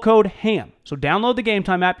 promo code HAM. So download the Game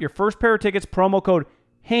Time app. Your first pair of tickets, promo code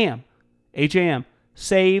HAM, H-A-M,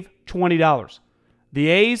 save $20. The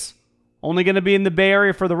A's, only going to be in the Bay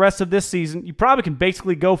Area for the rest of this season. You probably can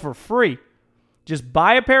basically go for free. Just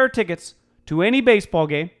buy a pair of tickets to any baseball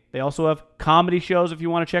game. They also have comedy shows if you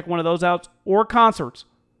want to check one of those out, or concerts.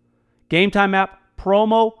 Game Time app,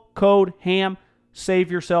 promo code HAM, save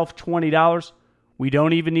yourself $20. We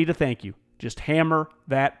don't even need a thank you. Just hammer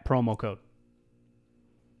that promo code.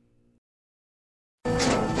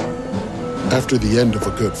 After the end of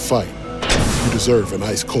a good fight, you deserve an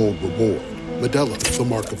ice-cold reward. Modelo, the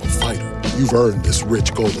mark of a fighter. You've earned this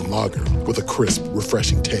rich golden lager with a crisp,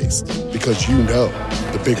 refreshing taste. Because you know,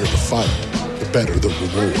 the bigger the fight, the better the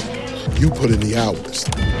reward. You put in the hours,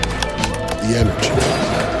 the energy,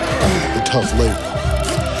 the tough labor.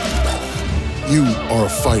 You are a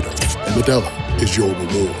fighter, and Modelo is your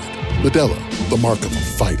reward. Modelo, the mark of a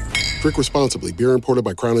fighter. Drink responsibly. Beer imported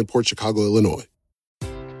by Crown Imports, Chicago, Illinois.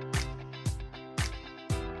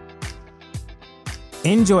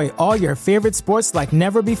 Enjoy all your favorite sports like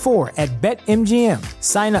never before at BetMGM.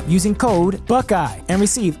 Sign up using code Buckeye and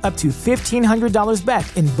receive up to $1,500 back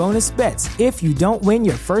in bonus bets if you don't win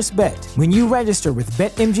your first bet. When you register with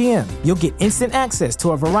BetMGM, you'll get instant access to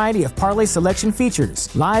a variety of parlay selection features,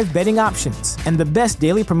 live betting options, and the best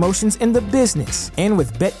daily promotions in the business. And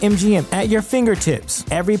with BetMGM at your fingertips,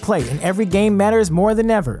 every play and every game matters more than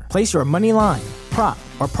ever. Place your money line, prop,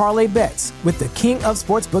 or parlay bets with the king of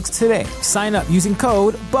sportsbooks today. Sign up using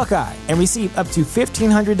code Buckeye and receive up to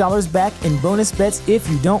 $1,500 back in bonus bets if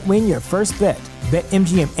you don't win your first bet.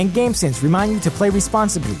 BetMGM and GameSense remind you to play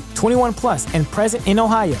responsibly. 21 plus and present in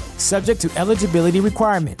Ohio, subject to eligibility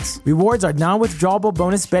requirements. Rewards are non-withdrawable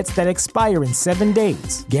bonus bets that expire in 7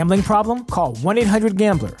 days. Gambling problem? Call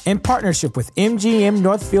 1-800-GAMBLER. In partnership with MGM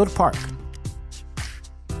Northfield Park.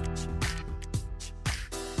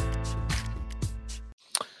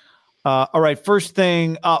 All right,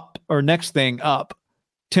 next thing up,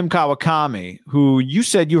 Tim Kawakami, who you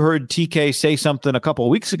said you heard TK say something a couple of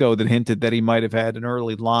weeks ago that hinted that he might have had an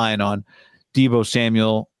early line on Deebo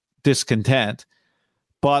Samuel discontent.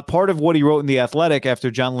 But part of what he wrote in The Athletic after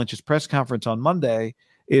John Lynch's press conference on Monday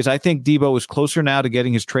is, I think Deebo is closer now to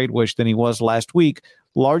getting his trade wish than he was last week,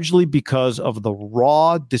 largely because of the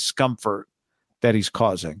raw discomfort that he's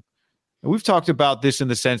causing. And we've talked about this in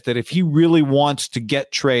the sense that if he really wants to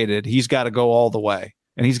get traded, he's got to go all the way,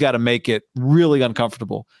 and he's got to make it really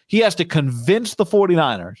uncomfortable. He has to convince the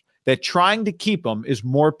 49ers that trying to keep him is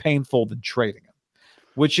more painful than trading him,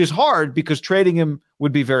 which is hard because trading him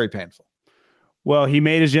would be very painful. Well, he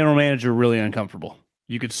made his general manager really uncomfortable.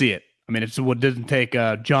 You could see it. I mean, it's what didn't take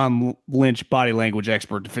a John Lynch body language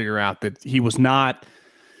expert to figure out that he was not.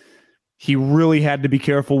 He really had to be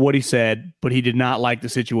careful what he said, but he did not like the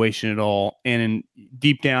situation at all. And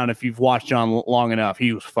deep down, if you've watched John long enough,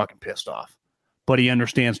 he was fucking pissed off. But he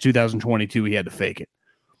understands 2022, he had to fake it.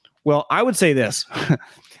 Well, I would say this.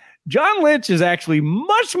 John Lynch is actually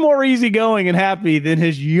much more easygoing and happy than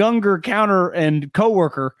his younger counter and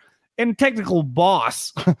coworker and technical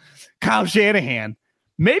boss, Kyle Shanahan.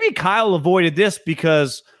 Maybe Kyle avoided this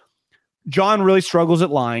because John really struggles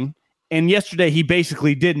at lying. And yesterday he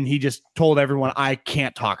basically didn't. He just told everyone, I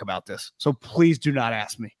can't talk about this, so please do not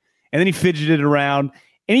ask me. And then he fidgeted around,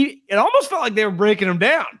 and it almost felt like they were breaking him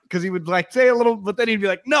down because he would like say a little, but then he'd be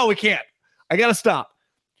like, no, we can't. I got to stop.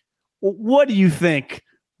 Well, what do you think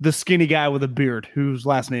the skinny guy with a beard whose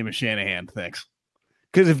last name is Shanahan thinks?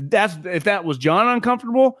 Because if that was John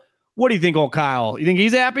uncomfortable, what do you think, old Kyle? You think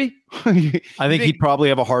he's happy? I think he'd probably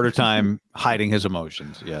have a harder time hiding his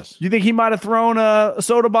emotions. Yes. You think he might have thrown a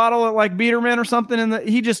soda bottle at like Biederman or something?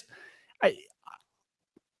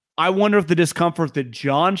 I wonder if the discomfort that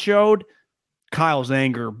John showed, Kyle's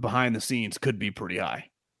anger behind the scenes could be pretty high.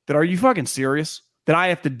 That, are you fucking serious? That I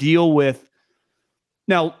have to deal with.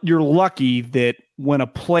 Now, you're lucky that when a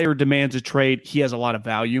player demands a trade, he has a lot of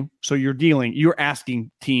value. So you're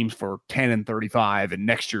asking teams for 10 and 35 and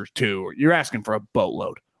next year's 2, or you're asking for a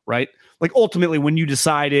boatload, right? Like ultimately when you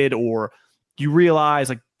decided or you realize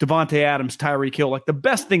like Devontae Adams, Tyreek Hill, like the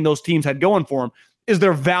best thing those teams had going for them is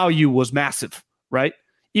their value was massive, right?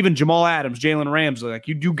 Even Jamal Adams, Jalen Ramsey, like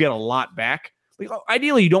you do get a lot back. Like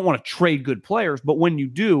ideally you don't want to trade good players, but when you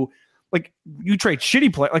do, like you trade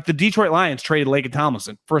shitty players, like the Detroit Lions traded Laken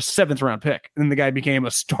Tomlinson for a 7th round pick. And then the guy became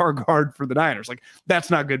a star guard for the Niners. Like that's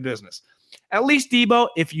not good business. At least Deebo,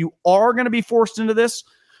 if you are going to be forced into this,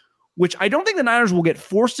 which I don't think the Niners will get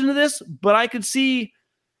forced into this, but I could see,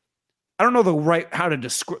 I don't know how to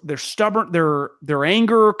describe their stubborn, their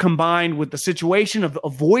anger combined with the situation of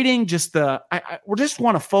avoiding just we just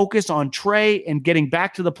want to focus on Trey and getting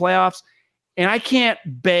back to the playoffs. And I can't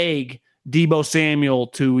beg Deebo Samuel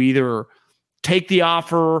to either take the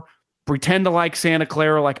offer, pretend to like Santa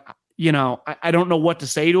Clara. Like, I don't know what to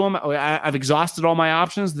say to him. I've exhausted all my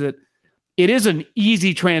options. That it is an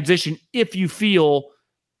easy transition if you feel,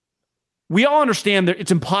 we all understand that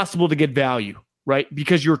it's impossible to get value, right?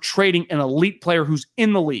 Because you're trading an elite player who's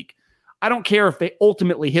in the league. I don't care if they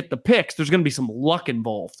ultimately hit the picks. There's going to be some luck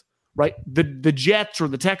involved, right? The Jets or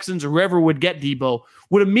the Texans or whoever would get Deebo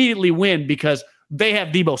would immediately win because they have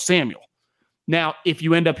Deebo Samuel. Now, if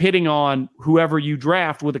you end up hitting on whoever you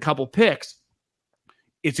draft with a couple picks,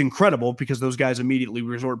 it's incredible because those guys immediately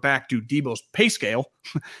resort back to Deebo's pay scale.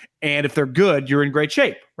 And if they're good, you're in great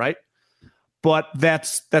shape, right? But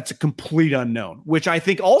that's a complete unknown, which I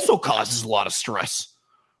think also causes a lot of stress,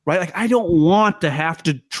 right? Like I don't want to have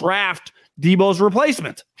to draft Deebo's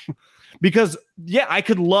replacement because, yeah, I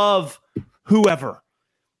could love whoever.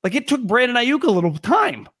 Like it took Brandon Ayuk a little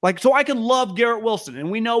time. Like, so I could love Garrett Wilson and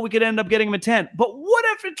we know we could end up getting him at 10. But what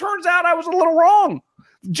if it turns out I was a little wrong?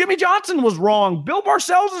 Jimmy Johnson was wrong. Bill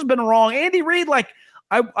Parcells has been wrong. Andy Reid, like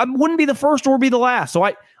I wouldn't be the first or be the last. So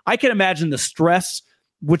I can imagine the stress,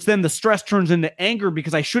 which then the stress turns into anger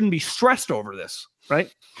because I shouldn't be stressed over this,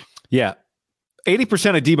 right? Yeah.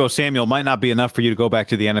 80% of Deebo Samuel might not be enough for you to go back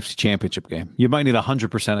to the NFC Championship game. You might need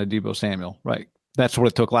 100% of Deebo Samuel, right? That's what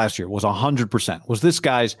it took last year, was 100%. Was this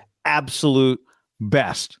guy's absolute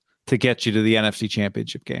best to get you to the NFC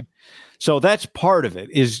Championship game. So that's part of it,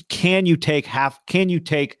 is can you take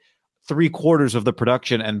 3/4 of the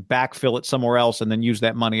production and backfill it somewhere else and then use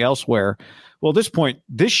that money elsewhere. Well, at this point,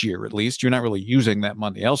 this year at least, you're not really using that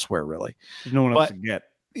money elsewhere, really. There's no one else to get.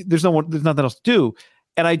 There's nothing else to do.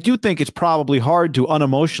 And I do think it's probably hard to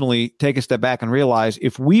unemotionally take a step back and realize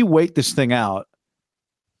if we wait this thing out,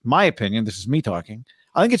 my opinion, this is me talking,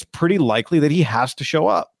 I think it's pretty likely that he has to show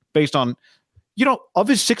up based on, of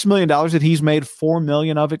his $6 million that he's made, $4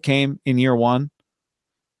 million of it came in year one.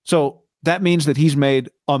 So that means that he's made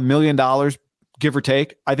 $1 million, give or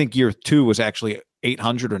take. I think year two was actually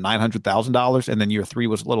 $800,000 or $900,000, and then year three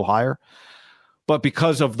was a little higher. But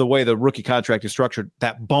because of the way the rookie contract is structured,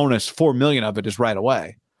 that bonus $4 million of it is right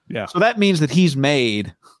away. Yeah. So that means that he's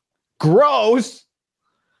made gross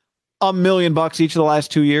 $1 million each of the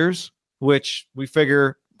last 2 years, which we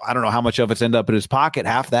figure, I don't know how much of it's end up in his pocket,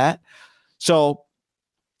 half that. So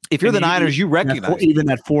if you're the Niners, you recognize even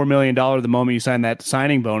that $4 million the moment you sign that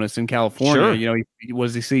signing bonus in California. Sure.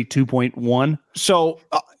 Was he see 2.1? So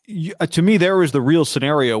to me, there was the real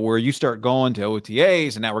scenario where you start going to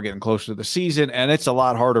OTAs, and now we're getting closer to the season, and it's a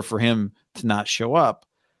lot harder for him to not show up.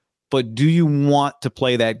 But do you want to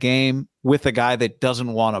play that game with a guy that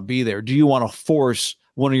doesn't want to be there? Do you want to force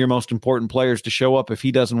one of your most important players to show up if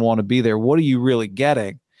he doesn't want to be there? What are you really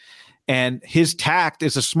getting? And his tact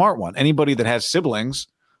is a smart one. Anybody that has siblings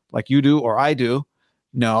like you do or I do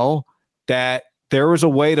know that there is a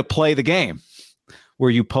way to play the game where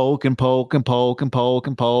you poke and poke and poke and poke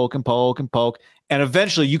and poke and poke and poke, and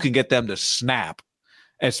eventually you can get them to snap.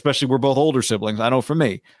 Especially we're both older siblings. I know for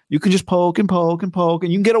me, you can just poke and poke and poke,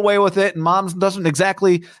 and you can get away with it. And mom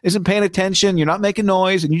isn't paying attention. You're not making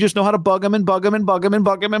noise, and you just know how to bug them and bug them and bug them and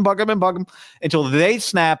bug them and bug them and bug them until they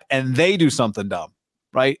snap and they do something dumb,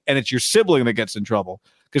 right? And it's your sibling that gets in trouble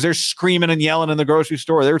because they're screaming and yelling in the grocery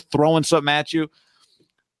store. They're throwing something at you.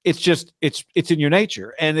 It's just it's in your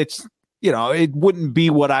nature, and it's it wouldn't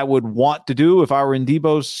be what I would want to do if I were in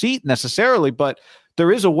Debo's seat necessarily, but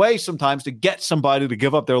there is a way sometimes to get somebody to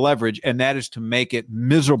give up their leverage, and that is to make it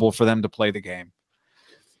miserable for them to play the game.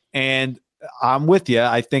 And I'm with you.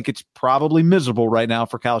 I think it's probably miserable right now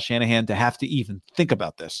for Kyle Shanahan to have to even think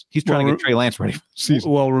about this. He's trying to get Trey Lance ready for the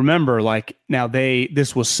season. Well, remember,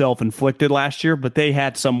 this was self-inflicted last year, but they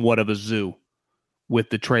had somewhat of a zoo with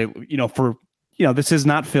the Trey, this is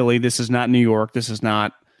not Philly. This is not New York. This is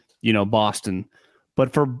not, Boston.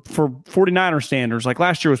 But for 49er standards, like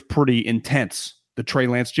last year was pretty intense. The Trey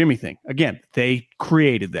Lance Jimmy thing. Again, they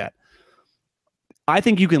created that. I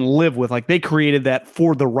think you can live with, they created that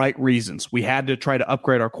for the right reasons. We had to try to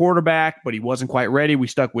upgrade our quarterback, but he wasn't quite ready. We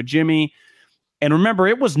stuck with Jimmy. And remember,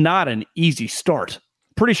 it was not an easy start.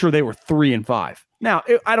 Pretty sure they were 3-5. Now,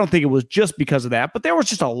 I don't think it was just because of that, but there was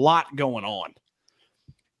just a lot going on.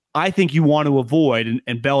 I think you want to avoid,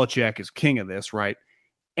 and Belichick is king of this, right?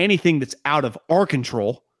 Anything that's out of our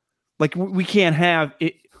control. We can't have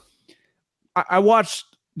it. I watched,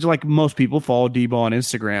 like most people, follow Debo on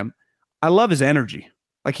Instagram. I love his energy.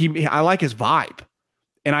 I like his vibe.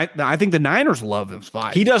 And I think the Niners love his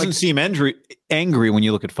vibe. He doesn't seem angry when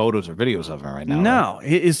you look at photos or videos of him right now. No,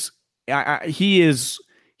 right?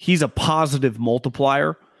 He's a positive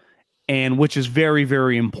multiplier, and which is very,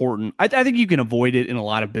 very important. I think you can avoid it in a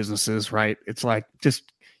lot of businesses, right? It's like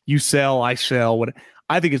just you sell, I sell.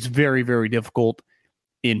 I think it's very, very difficult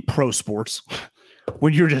in pro sports.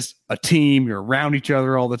 When you're just a team, you're around each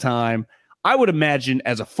other all the time. I would imagine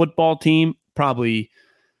as a football team, probably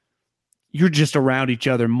you're just around each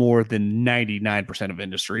other more than 99% of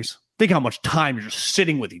industries. Think how much time you're just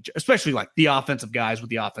sitting with each other, especially like the offensive guys with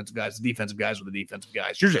the offensive guys, the defensive guys with the defensive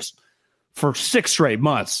guys. You're just for 6 straight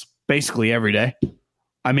months, basically every day.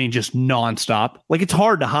 I mean, just nonstop. It's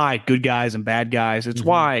hard to hide good guys and bad guys. It's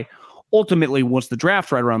why ultimately, once the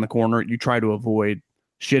draft's right around the corner, you try to avoid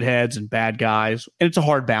shitheads and bad guys. And it's a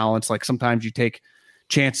hard balance. Sometimes you take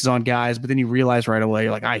chances on guys, but then you realize right away,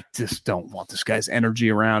 you're like, I just don't want this guy's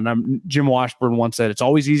energy around. Jim Washburn once said, it's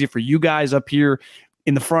always easy for you guys up here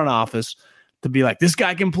in the front office to be like, this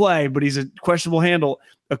guy can play, but he's a questionable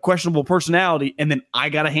personality. And then I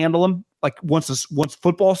got to handle him. Once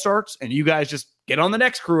football starts and you guys just get on the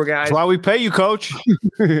next crew of guys. That's why we pay you, coach.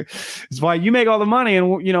 It's why you make all the money and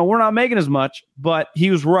we're not making as much, but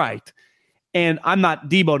he was right. And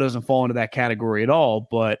Debo doesn't fall into that category at all,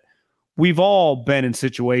 but we've all been in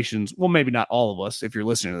situations, well, maybe not all of us if you're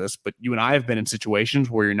listening to this, but you and I have been in situations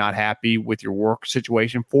where you're not happy with your work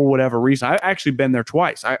situation for whatever reason. I've actually been there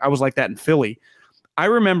twice. I was like that in Philly. I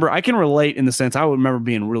can relate in the sense I remember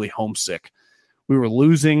being really homesick. We were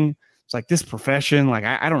losing. It's like this profession,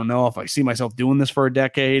 I don't know if I see myself doing this for a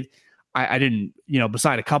decade. I didn't,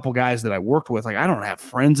 beside a couple guys that I worked with, like I don't have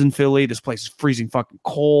friends in Philly. This place is freezing fucking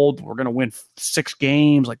cold. We're going to win 6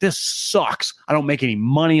 games. Like this sucks. I don't make any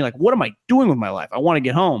money. Like what am I doing with my life? I want to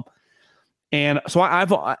get home. And so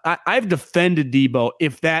I've defended Debo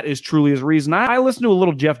if that is truly his reason. I listened to a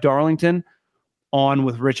little Jeff Darlington on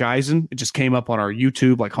with Rich Eisen. It just came up on our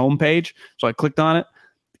YouTube like homepage. So I clicked on it.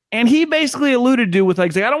 And he basically alluded to with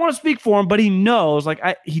like, I don't want to speak for him, but he knows like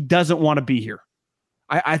he doesn't want to be here.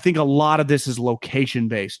 I think a lot of this is location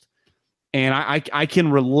based, and I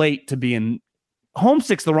can relate to being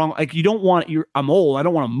homesick's the wrong. Like you don't want I'm old. I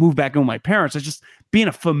don't want to move back in with my parents. It's just being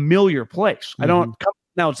a familiar place. I don't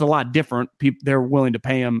now. It's a lot different. People they're willing to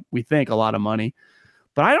pay him. We think a lot of money,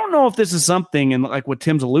 but I don't know if this is something and like what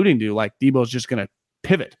Tim's alluding to. Like Debo's just going to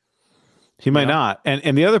pivot. He might not.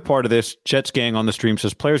 And the other part of this, Jets Gang on the stream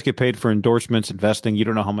says players get paid for endorsements, investing. You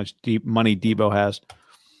don't know how much money Debo has.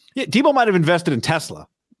 Yeah, Debo might have invested in Tesla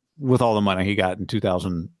with all the money he got in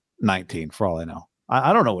 2019, for all I know.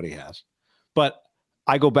 I don't know what he has. But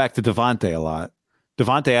I go back to Devontae a lot.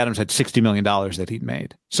 Devontae Adams had $60 million that he'd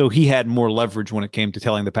made. So he had more leverage when it came to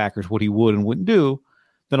telling the Packers what he would and wouldn't do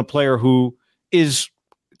than a player who is,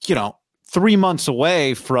 3 months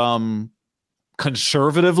away from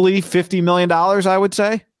conservatively $50 million, I would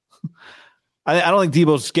say. I don't think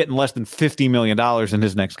Debo's getting less than $50 million in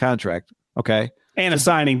his next contract. Okay. And a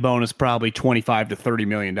signing bonus, probably $25 to $30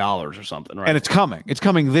 million or something, right? And it's coming. It's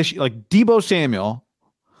coming this year. Like Debo Samuel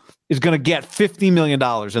is going to get $50 million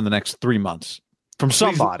in the next 3 months from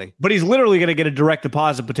somebody. But he's literally going to get a direct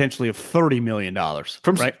deposit potentially of $30 million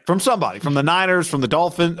from somebody, from the Niners, from the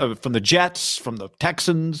Dolphins, from the Jets, from the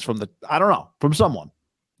Texans, from someone.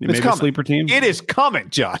 Maybe a sleeper team. It is coming,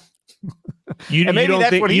 John. You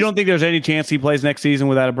don't think there's any chance he plays next season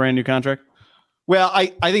without a brand new contract? Well, I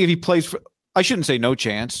think if he plays I shouldn't say no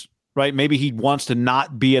chance, right? Maybe he wants to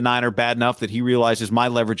not be a Niner bad enough that he realizes my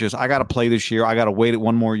leverage is I got to play this year. I got to wait it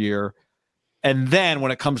one more year. And then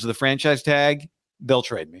when it comes to the franchise tag, they'll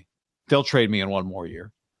trade me. They'll trade me in one more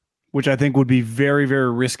year. Which I think would be very,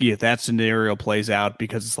 very risky if that scenario plays out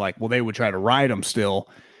because it's like, well, they would try to ride him still.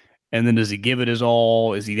 And then does he give it his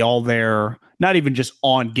all? Is he all there? Not even just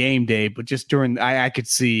on game day, but just during, I could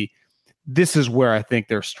see this is where I think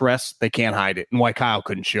they're stressed. They can't hide it and why Kyle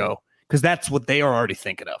couldn't show. Because that's what they are already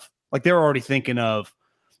thinking of. Like they're already thinking of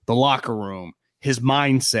the locker room, his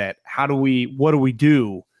mindset. What do we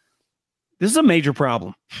do? This is a major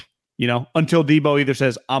problem, until Debo either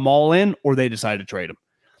says, I'm all in, or they decide to trade him.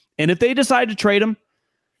 And if they decide to trade him,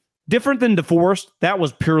 different than DeForest, that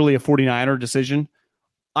was purely a 49er decision.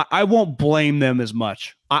 I won't blame them as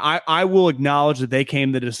much. I will acknowledge that they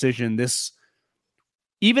came to the decision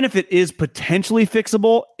even if it is potentially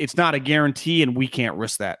fixable, it's not a guarantee, and we can't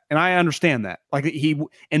risk that. And I understand that. Like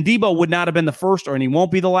Debo would not have been the first, and he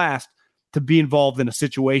won't be the last to be involved in a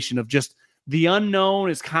situation of just the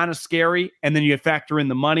unknown is kind of scary, and then you factor in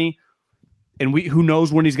the money, and who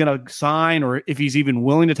knows when he's going to sign or if he's even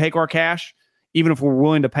willing to take our cash, even if we're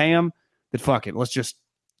willing to pay him. Then fuck it, let's just.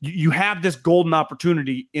 You have this golden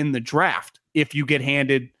opportunity in the draft if you get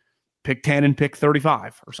handed pick 10 and pick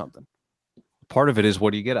 35 or something. Part of it is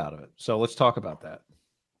what do you get out of it? So let's talk about that.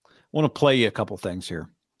 I want to play you a couple things here.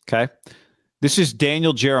 Okay. This is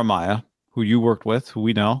Daniel Jeremiah, who you worked with, who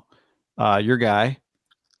we know, your guy,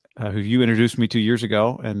 who you introduced me to years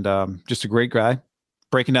ago, and just a great guy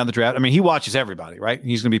breaking down the draft. I mean, he watches everybody, right?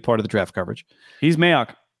 He's going to be part of the draft coverage. He's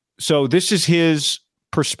Mayock. So this is his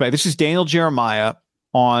perspective. This is Daniel Jeremiah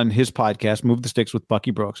on his podcast, Move the Sticks with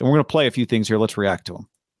Bucky Brooks. And we're going to play a few things here. Let's react to him.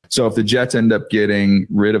 So if the Jets end up getting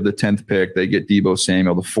rid of the 10th pick, they get Debo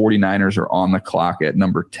Samuel. The 49ers are on the clock at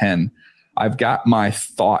number 10. I've got my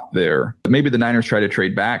thought there. Maybe the Niners try to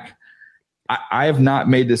trade back. I have not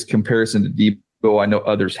made this comparison to Debo. I know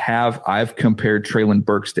others have. I've compared Treylon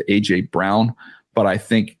Burks to A.J. Brown, but I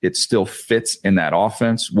think it still fits in that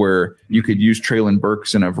offense where you could use Treylon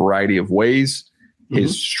Burks in a variety of ways.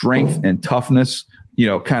 His strength and toughness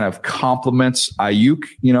kind of complements Ayuk,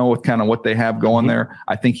 with kind of what they have going there.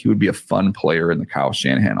 I think he would be a fun player in the Kyle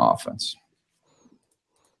Shanahan offense.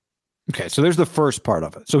 Okay, so there's the first part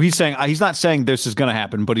of it. So he's saying, he's not saying this is going to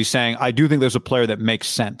happen, but he's saying, I do think there's a player that makes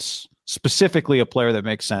sense, specifically a player that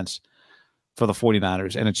makes sense for the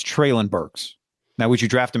 49ers, and it's Treylon Burks. Now, would you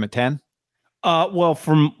draft him at 10? Well,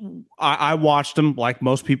 I watched him like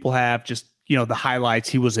most people have, just the highlights.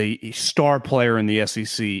 He was a star player in the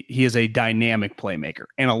SEC. He is a dynamic playmaker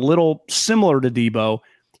and a little similar to Debo.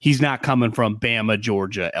 He's not coming from Bama,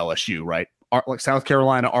 Georgia, LSU, right? Like South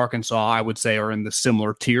Carolina, Arkansas, I would say are in the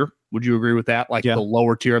similar tier. Would you agree with that? Like the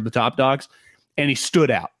lower tier of the top dogs. And he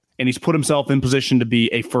stood out and he's put himself in position to be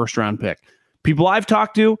a first round pick. People I've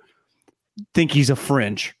talked to, think he's a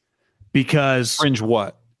fringe because Fringe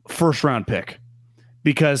what? first round pick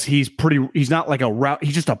because he's not like a route.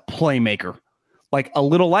 He's just a playmaker, like a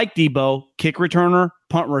little like Debo, kick returner,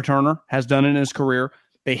 punt returner, has done it in his career.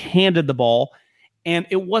 They handed the ball and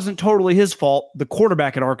it wasn't totally his fault. The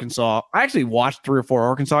quarterback at Arkansas, I actually watched 3 or 4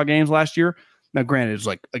 Arkansas games last year. Now, granted, it was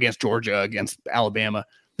like against Georgia, against Alabama.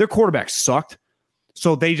 Their quarterback sucked.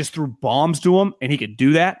 So they just threw bombs to him and he could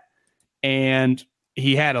do that. And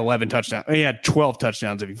he had 11 touchdowns. He had 12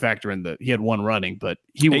 touchdowns if you factor in he had 1 running, but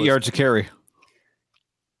he 8 yards to carry.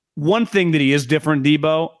 One thing that he is different,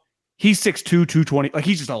 Debo, he's 6'2", 220. Like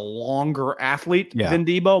he's just a longer athlete than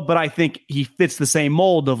Debo, but I think he fits the same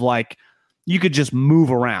mold of like, you could just move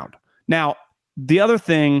around. Now, the other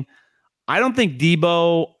thing, I don't think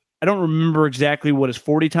Debo, I don't remember exactly what his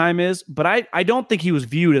 40 time is, but I don't think he was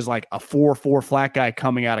viewed as like a 4.4 flat guy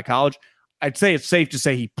coming out of college. I'd say it's safe to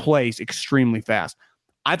say he plays extremely fast.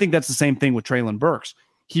 I think that's the same thing with Treylon Burks.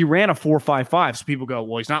 He ran a 4.55, so people go,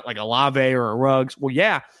 well, he's not like a Lave or a Ruggs. Well,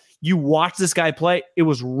 yeah, you watch this guy play. It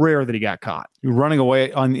was rare that he got caught. He was running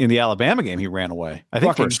away in the Alabama game. He ran away. I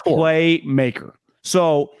think for a score. Playmaker.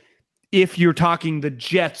 So if you're talking the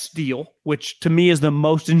Jets deal, which to me is the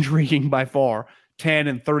most intriguing by far, 10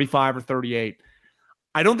 and 35 or 38,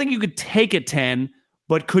 I don't think you could take it 10.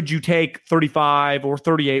 But could you take 35 or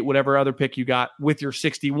 38, whatever other pick you got, with your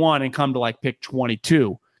 61 and come to like pick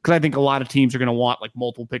 22? Because I think a lot of teams are going to want like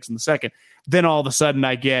multiple picks in the second. Then all of a sudden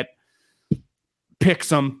I pick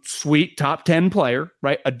some sweet top 10 player,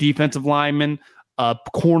 right? A defensive lineman, a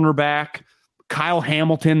cornerback, Kyle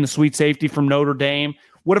Hamilton, the sweet safety from Notre Dame.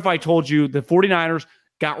 What if I told you the 49ers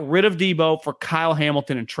got rid of Debo for Kyle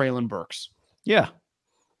Hamilton and Treylon Burks? Yeah.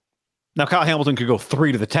 Now, Kyle Hamilton could go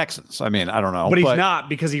 3 to the Texans. I mean, I don't know. But he's not,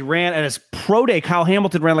 because he ran at his pro day. Kyle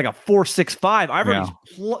Hamilton ran like a 4.65. I've heard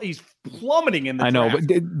he's plummeting in the draft. I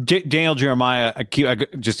know, but Daniel Jeremiah,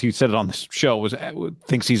 he said it on the show,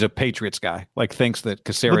 thinks he's a Patriots guy. Like, thinks that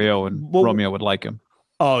Caserio and Romeo would like him.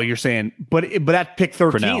 Oh, you're saying, but at pick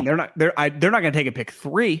 13, they're not going to take a pick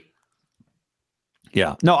 3.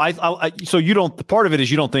 Yeah. No, so you don't, the part of it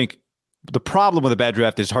is you don't think the problem with a bad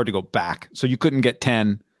draft is hard to go back. So you couldn't get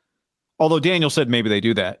 10. Although Daniel said maybe they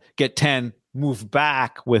do that. Get 10, move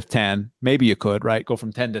back with 10. Maybe you could, right? Go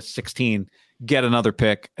from 10 to 16, get another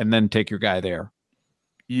pick, and then take your guy there.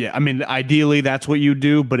 Yeah, I mean, ideally that's what you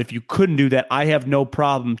do. But if you couldn't do that, I have no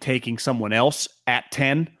problem taking someone else at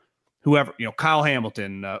 10. Whoever, Kyle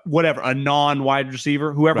Hamilton, whatever, a non-wide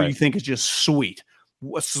receiver, whoever you think is just sweet.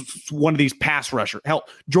 One of these pass rusher. Hell,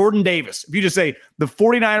 Jordan Davis. If you just say the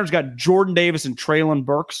 49ers got Jordan Davis and Treylon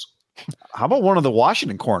Burks. How about one of the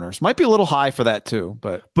Washington corners? Might be a little high for that too,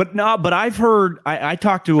 but I've heard. I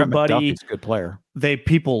talked to a buddy. McDuffie's a good player.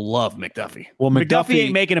 People love McDuffie. Well, McDuffie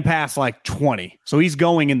ain't making a pass like 20, so he's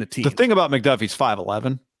going in the team. The thing about McDuffie's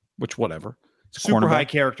 5'11", which whatever. Super high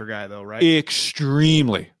character guy though, right?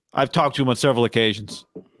 Extremely. I've talked to him on several occasions.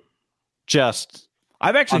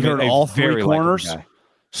 I've actually heard all 3 corners.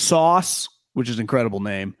 Sauce, which is an incredible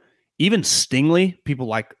name. Even Stingley, people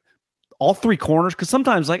like. All 3 corners, because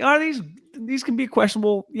sometimes like, these can be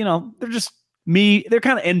questionable. They're just they're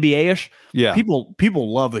kind of NBA-ish. Yeah.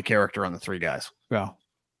 People love the character on the 3 guys. Yeah.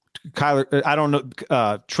 Kyler, I don't know.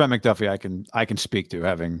 Trent McDuffie, I can speak to,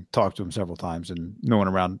 having talked to him several times and knowing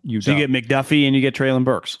around you. So you get McDuffie and you get Treylon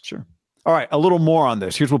Burks. Sure. All right. A little more on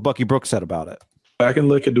this. Here's what Bucky Brooks said about it. I can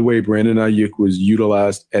look at the way Brandon Ayuk was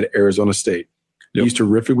utilized at Arizona State. Yep. He's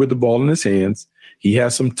terrific with the ball in his hands. He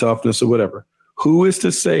has some toughness or whatever. Who is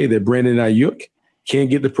to say that Brandon Ayuk can't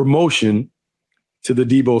get the promotion to the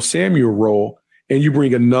Debo Samuel role and you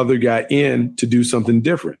bring another guy in to do something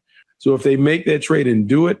different? So if they make that trade and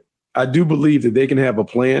do it, I do believe that they can have a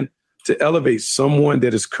plan to elevate someone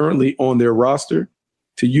that is currently on their roster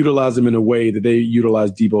to utilize them in a way that they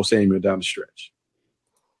utilize Debo Samuel down the stretch.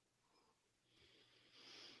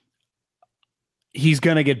 He's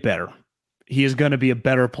going to get better. He is going to be a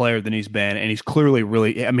better player than he's been. And he's clearly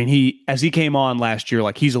really, I mean, as he came on last year,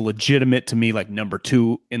 like he's a legitimate, to me, like number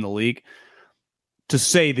 2 in the league. To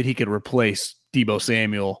say that he could replace Debo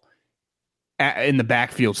Samuel in the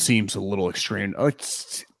backfield seems a little extreme.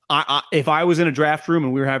 If I was in a draft room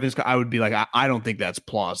and we were having this, I would be like, I don't think that's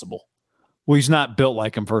plausible. Well, he's not built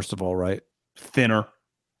like him, first of all, right? Thinner.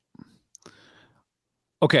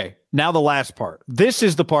 Okay, now the last part. This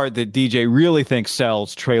is the part that DJ really thinks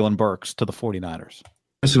sells Treylon Burks to the 49ers.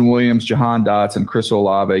 Jameson Williams, Jahan Dotson, Chris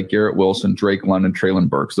Olave, Garrett Wilson, Drake London, Treylon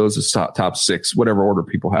Burks. Those are top 6, whatever order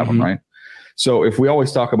people have them, right? So if we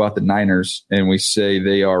always talk about the Niners and we say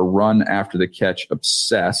they are run after the catch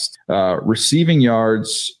obsessed, receiving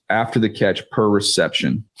yards after the catch per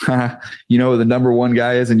reception. You know who the number one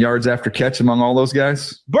guy is in yards after catch among all those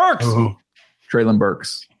guys? Burks. Treylon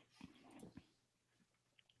Burks.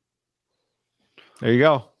 There you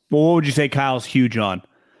go. Well, what would you say Kyle's huge on?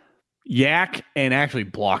 Yak and actually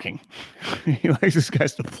blocking. He likes this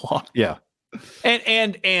guys to block. Yeah.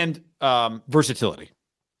 And versatility.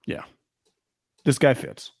 Yeah. This guy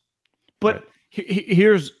fits. But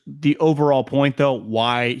here's the overall point, though,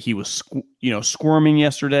 why he was squirming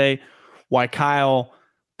yesterday, why Kyle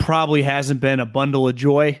probably hasn't been a bundle of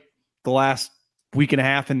joy the last week and a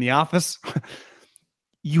half in the office.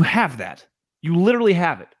 You have that. You literally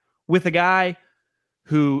have it with a guy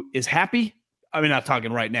who is happy. I mean, not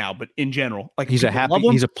talking right now, but in general, like he's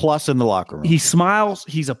a plus in the locker room. He smiles.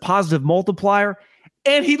 He's a positive multiplier.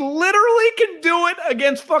 And he literally can do it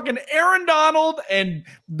against fucking Aaron Donald and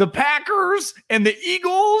the Packers and the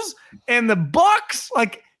Eagles and the Bucks.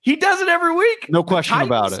 Like, he does it every week. No question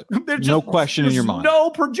about it. No question in your mind. No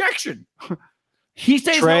projection. He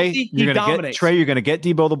stays healthy. He dominates. Trey, you're going to get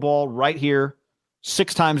Debo the ball right here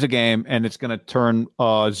 6 times a game, and it's going to turn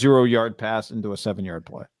a 0-yard pass into a 7-yard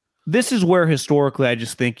play. This is where historically I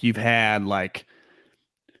just think you've had like,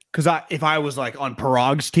 because if I was like on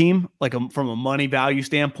Parag's team, like from a money value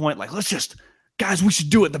standpoint, like we should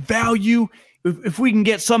do it. The value, if we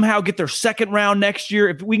can somehow get their second round next year,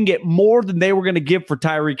 if we can get more than they were going to give for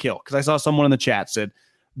Tyreek Hill, because I saw someone in the chat said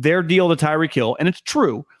their deal to Tyreek Hill, and it's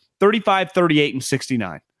true, 35, 38, and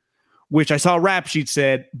 69, which I saw Rap Sheet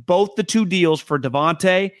said both the 2 deals for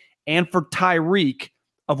Devontae and for Tyreek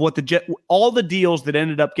of what all the deals that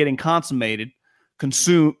ended up getting consummated, did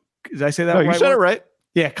I say that right? You said it right.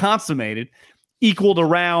 Yeah, consummated, equaled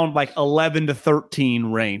around like 11 to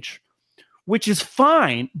 13 range, which is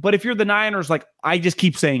fine. But if you're the Niners, like I just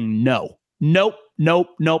keep saying nope.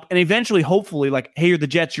 And eventually, hopefully, like, hey, you're the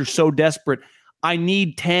Jets, you're so desperate. I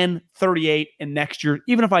need 10, 38, and next year,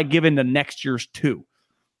 even if I give into next year's 2.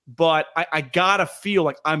 But I got to feel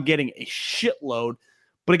like I'm getting a shitload.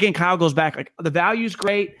 But again, Kyle goes back, like the value's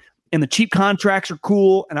great and the cheap contracts are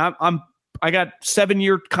cool. And I got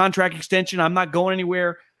 7-year contract extension. I'm not going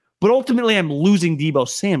anywhere. But ultimately, I'm losing Deebo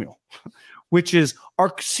Samuel, which is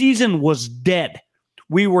our season was dead.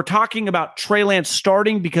 We were talking about Trey Lance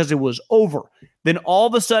starting because it was over. Then all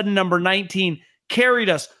of a sudden, number 19 carried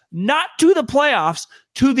us not to the playoffs,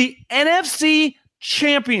 to the NFC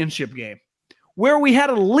Championship game, where we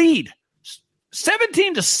had a lead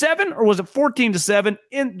 17-7, or was it 14-7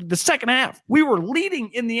 in the second half? We were leading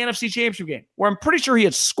in the NFC Championship game, where I'm pretty sure he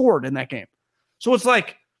had scored in that game. So it's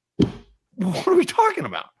like, what are we talking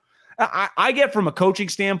about? I get from a coaching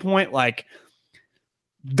standpoint, like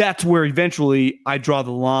that's where eventually I draw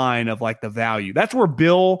the line of like the value. That's where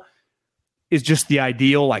Bill is just the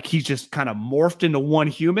ideal. Like he's just kind of morphed into one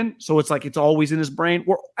human. So it's like, it's always in his brain.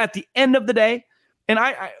 We're at the end of the day. And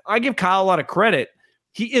I give Kyle a lot of credit.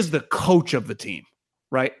 He is the coach of the team,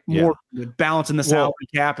 right? More balancing the salary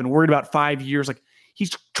cap and worried about 5 years. Like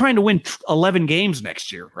he's trying to win 11 games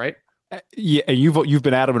next year, right? Yeah, you've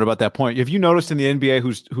been adamant about that point. Have you noticed in the NBA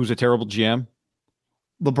who's a terrible GM?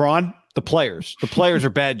 LeBron. The players are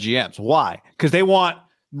bad GMs. Why? Because they want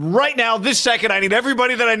right now, this second. I need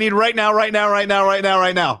everybody that I need right now. Right? That's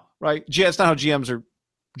not how GMs are.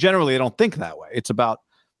 Generally, they don't think that way. It's about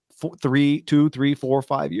 2, 3, 4,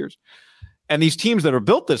 5 years. And these teams that are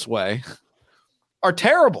built this way are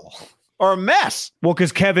terrible, are a mess. Well,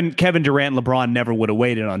 because Kevin Durant and LeBron never would have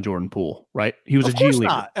waited on Jordan Poole, right? He was a G League.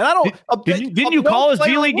 And I don't. Didn't you call his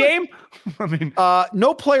G League game? I mean,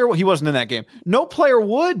 no player. He wasn't in that game. No player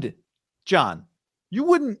would. John, you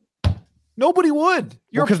wouldn't. Nobody would.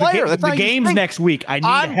 You're a player. The game's next week. I'm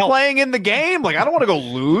help. Playing in the game. Like I don't want to go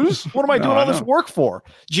lose. What am I doing all this work for?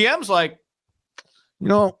 GM's like,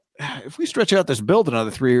 if we stretch out this build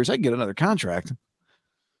another 3 years, I can get another contract.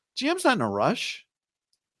 GM's not in a rush.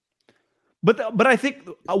 But I think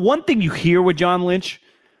one thing you hear with John Lynch,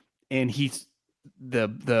 and he's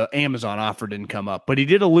the Amazon offer didn't come up, but he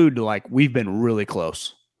did allude to like we've been really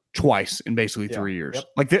close twice in basically 3 years. Yep.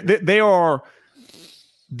 Like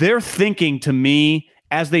they're thinking to me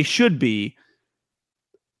as they should be.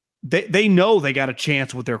 They know they got a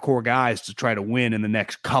chance with their core guys to try to win in the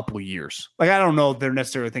next couple of years. Like, I don't know if they're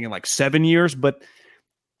necessarily thinking like 7 years, but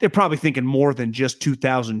they're probably thinking more than just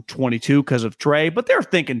 2022 because of Trey, but they're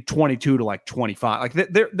thinking 22 to like 25. Like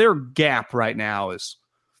their gap right now is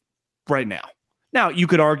right now. Now, you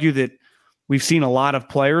could argue that we've seen a lot of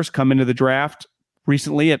players come into the draft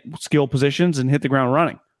recently at skill positions and hit the ground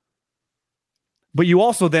running. But you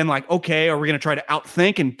also then like, okay, are we going to try to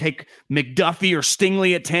outthink and take McDuffie or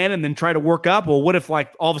Stingley at 10 and then try to work up? Well, what if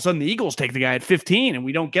like all of a sudden the Eagles take the guy at 15 and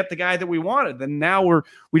we don't get the guy that we wanted? Then now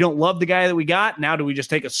we don't love the guy that we got. Now do we just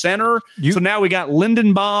take a center? So now we got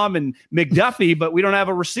Lindenbaum and McDuffie, but we don't have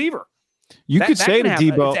a receiver. You could say to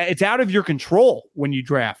Debo, it's out of your control when you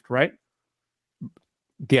draft, right?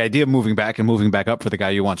 The idea of moving back up for the guy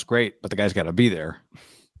you want's great, but the guy's got to be there.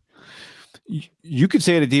 You could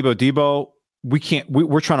say to Debo, we can't.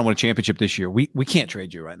 We're trying to win a championship this year. We can't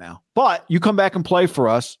trade you right now. But you come back and play for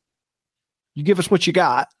us. You give us what you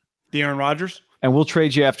got. The Aaron Rodgers, and we'll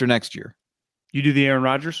trade you after next year. You do the Aaron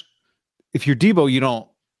Rodgers. If you're Debo, you don't.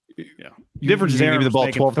 Yeah. Difference is Aaron give me the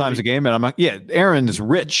ball 12 times a game, and I'm like, yeah, Aaron is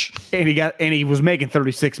rich, and he was making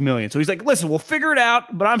 $36 million. So he's like, listen, we'll figure it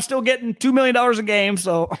out, but I'm still getting $2 million a game.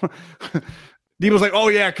 So Debo's like, oh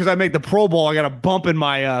yeah, because I make the Pro Bowl, I got a bump in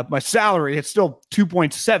my my salary. It's still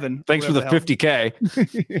 2.7. Thanks for the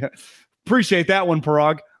 $50K. Yeah. Appreciate that one,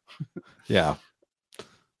 Parag. Yeah.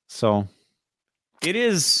 So it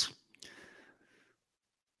is.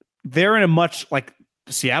 They're in a much like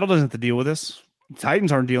Seattle doesn't have to deal with this.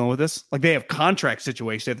 Titans aren't dealing with this. Like they have contract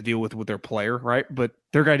situations they have to deal with their player, right? But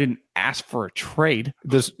their guy didn't ask for a trade.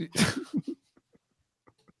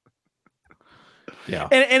 Yeah.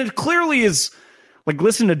 And it clearly is like,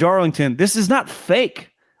 listen to Darlington. This is not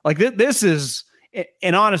fake. Like this is,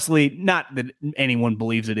 and honestly, not that anyone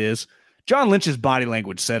believes it is. John Lynch's body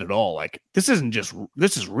language said it all. Like this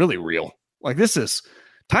is really real. Like this is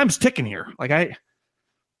time's ticking here. Like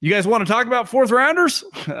you guys want to talk about fourth rounders?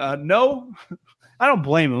 No. I don't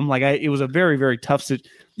blame him. Like it was a very, very tough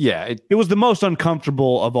situation. Yeah, it was the most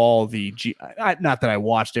uncomfortable of all the. Not that I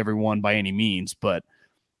watched everyone by any means, but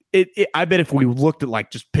I bet if we looked at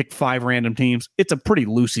like just pick 5 random teams, it's a pretty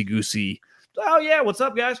loosey goosey. Oh yeah, what's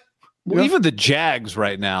up, guys? Well, even the Jags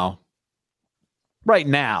right now.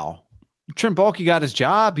 Trent Baalke got his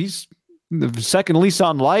job. He's the second lease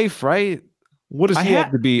on life, right? What does he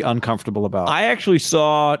have to be uncomfortable about? I actually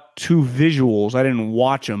saw 2 visuals. I didn't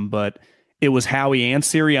watch them, but it was Howie and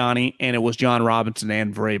Sirianni, and it was John Robinson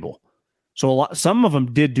and Vrabel. So some of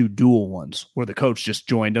them did do dual ones where the coach just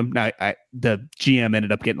joined them. Now, the GM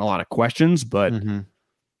ended up getting a lot of questions, but do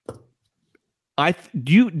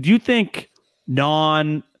you think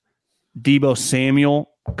non-Debo Samuel,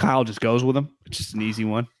 Kyle just goes with him? It's just an easy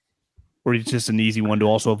one? Or it's just an easy one to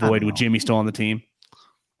also avoid with Jimmy still on the team?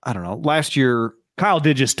 I don't know. Last year, Kyle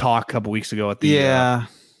did just talk a couple weeks ago at the yeah.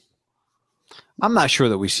 I'm not sure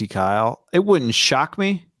that we see Kyle. It wouldn't shock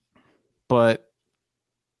me, but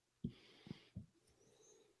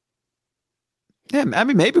yeah, I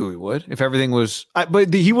mean, maybe we would if everything was.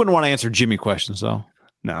 But he wouldn't want to answer Jimmy questions, though.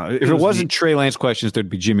 No, if it wasn't Trey Lance questions, there'd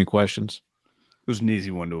be Jimmy questions. It was an easy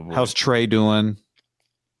one to avoid. How's Trey doing?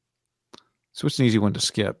 So it's an easy one to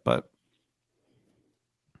skip, but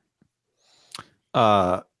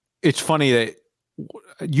it's funny that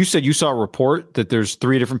you said you saw a report that there's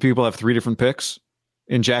 3 different people have 3 different picks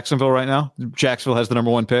in Jacksonville right now. Jacksonville has the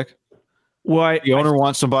number 1 pick. Well, the owner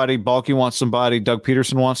wants somebody, Baalke wants somebody, Doug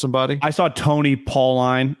Peterson wants somebody. I saw Tony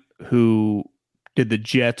Pauline, who did the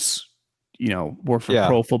Jets, worked for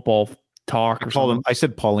Pro Football Talk or something. I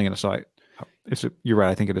said Pauline, so you're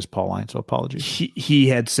right. I think it is Pauline, so apologies. He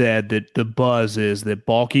had said that the buzz is that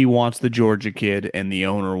Baalke wants the Georgia kid and the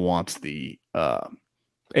owner wants the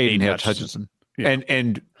Aiden Hutchinson. Yeah.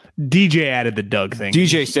 And DJ added the Doug thing.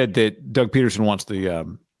 DJ said that Doug Peterson wants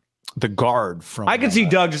the guard from. I can see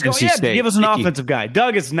Doug just go, NC State. Give us an offensive guy.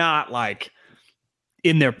 Doug is not like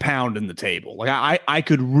in there pounding the table. Like I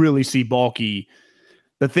could really see Baalke.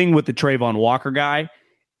 The thing with the Trayvon Walker guy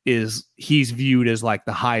is he's viewed as like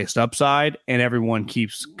the highest upside, and everyone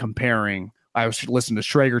keeps comparing. I was listening to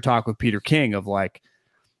Schrager talk with Peter King of like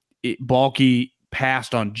Baalke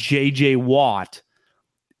passed on J.J. Watt.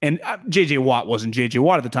 And J.J. Watt wasn't J.J.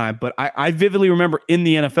 Watt at the time, but I vividly remember in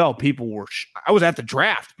the NFL, people were. I was at the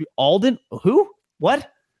draft. Alden, who?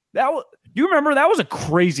 What? You remember that was a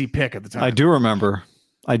crazy pick at the time. I do remember.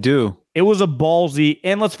 I do. It was a ballsy,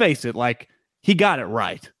 and let's face it, like he got it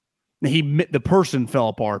right. The person fell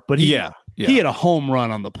apart, but he had a home run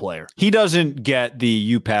on the player. He doesn't get the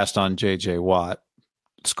you passed on J.J. Watt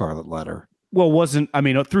scarlet letter. Well,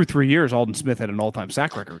 through 3 years, Alden Smith had an all-time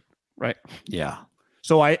sack record, right? Yeah.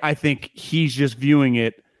 So I think he's just viewing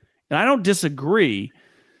it, and I don't disagree.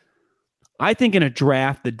 I think in a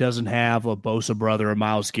draft that doesn't have a Bosa brother, a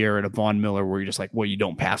Myles Garrett, a Von Miller, where you're just like, well, you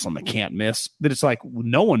don't pass on the can't miss, that it's like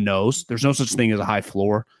no one knows. There's no such thing as a high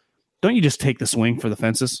floor. Don't you just take the swing for the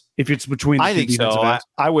fences if it's between the I think so.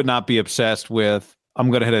 I would not be obsessed with I'm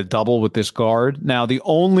going to hit a double with this guard. Now, the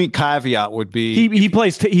only caveat would be he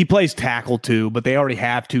plays tackle too, but they already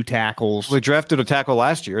have 2 tackles. They drafted a tackle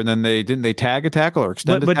last year, and then they tag a tackle or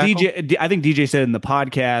extend but a tackle? DJ, I think DJ said in the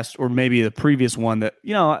podcast or maybe the previous one that,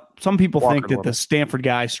 some people think that the Stanford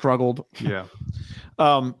guy struggled. Yeah.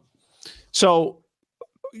 So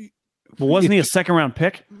wasn't he a second round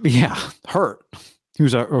pick? Yeah, hurt. He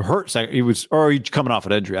was a hurt second. He's coming off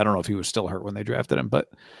an injury. I don't know if he was still hurt when they drafted him, but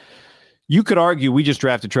you could argue we just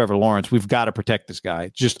drafted Trevor Lawrence. We've got to protect this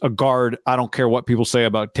guy. Just a guard. I don't care what people say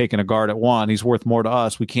about taking a guard at 1. He's worth more to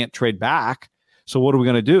us. We can't trade back. So what are we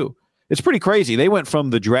going to do? It's pretty crazy. They went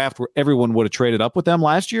from the draft where everyone would have traded up with them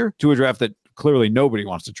last year to a draft that clearly nobody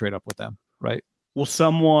wants to trade up with them, right? Well,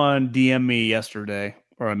 someone DM'd me yesterday,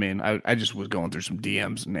 or I just was going through some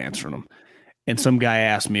DMs and answering them. And some guy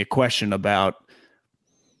asked me a question about,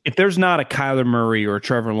 if there's not a Kyler Murray or a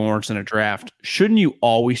Trevor Lawrence in a draft, shouldn't you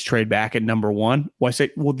always trade back at number 1? Well, I say,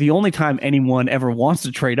 the only time anyone ever wants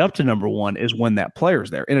to trade up to number 1 is when that player's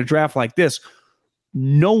there. In a draft like this,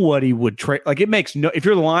 nobody would trade. Like, it makes if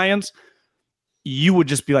you're the Lions, you would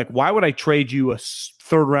just be like, why would I trade you a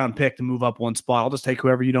 3rd round pick to move up 1 spot? I'll just take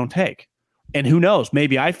whoever you don't take. And who knows?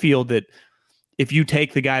 Maybe I feel that if you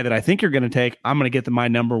take the guy that I think you're going to take, I'm going to get my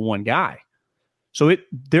number 1 guy. So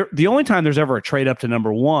the only time there's ever a trade up to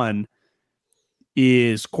number 1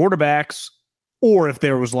 is quarterbacks, or if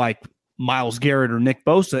there was like Myles Garrett or Nick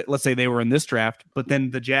Bosa, let's say they were in this draft, but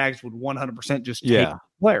then the Jags would 100% just take the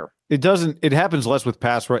player. It happens less with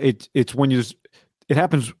pass rush. It's when it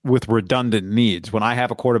happens with redundant needs. When I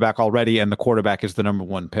have a quarterback already and the quarterback is the number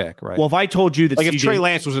 1 pick, right? Well, if I told you that if Trey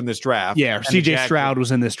Lance was in this draft, or CJ Stroud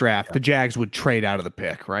was in this draft, the Jags would trade out of the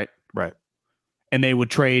pick, right? Right. And they would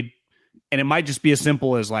trade. And it might just be as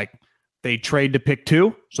simple as like they trade to pick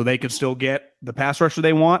 2 so they could still get the pass rusher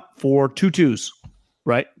they want for 2 2s,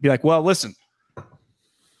 right? Be like, well, listen,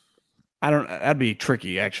 that'd be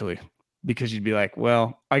tricky actually, because you'd be like,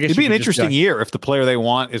 well, I guess it'd be an interesting year if the player they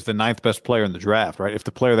want is the 9th best player in the draft, right? If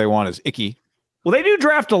the player they want is Icky. Well, they do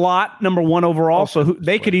draft a lot, number 1 overall, so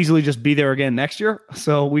they could easily just be there again next year.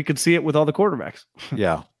 So we could see it with all the quarterbacks.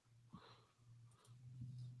 Yeah.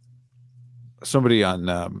 Somebody on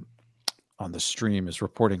the stream is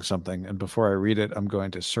reporting something, and before I read it, I'm going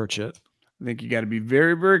to search it. I think you got to be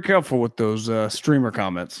very, very careful with those streamer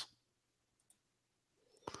comments.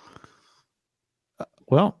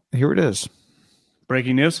 Well, here it is.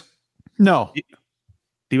 Breaking news? No.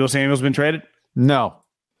 Deebo Samuel's been traded? No.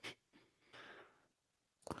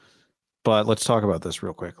 But let's talk about this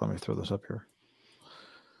real quick. Let me throw this up here.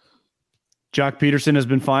 Jock Peterson has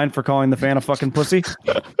been fined for calling the fan a fucking pussy.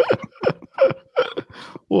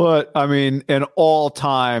 What? I mean, an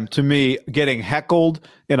all-time, to me, getting heckled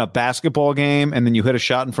in a basketball game and then you hit a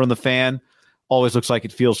shot in front of the fan always looks like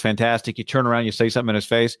it feels fantastic. You turn around, you say something in his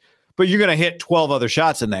face, but you're going to hit 12 other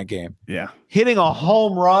shots in that game. Yeah. Hitting a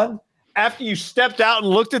home run after you stepped out and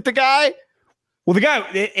looked at the guy? Well, the guy,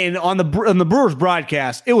 and on the Brewers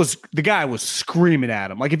broadcast, the guy was screaming at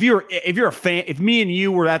him. Like if you're a fan, if me and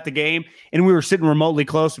you were at the game and we were sitting remotely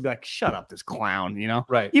close, we'd be like, "Shut up, this clown," you know?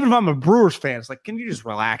 Right. Even if I'm a Brewers fan, it's like, can you just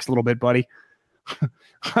relax a little bit, buddy?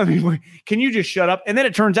 I mean, can you just shut up? And then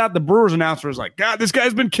it turns out the Brewers announcer is like, "God, this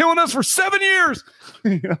guy's been killing us for 7 years."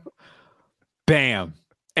 You know? Bam.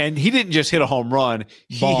 And he didn't just hit a home run.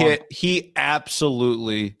 He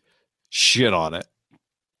absolutely shit on it.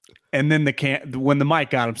 And then when the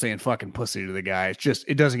mic got him saying fucking pussy to the guy,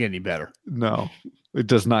 it doesn't get any better. No, it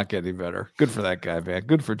does not get any better. Good for that guy, man.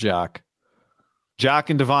 Good for Jock. Jock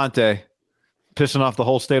and Devontae pissing off the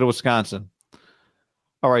whole state of Wisconsin.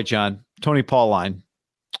 All right, John. Tony Pauline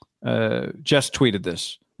just tweeted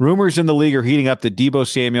this. Rumors in the league are heating up that Deebo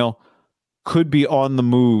Samuel could be on the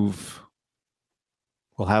move.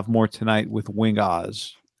 We'll have more tonight with Wing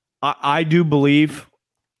Oz. I do believe,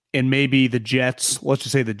 and maybe the Jets, let's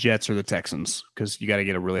just say the Jets or the Texans, because you got to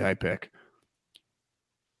get a really high pick.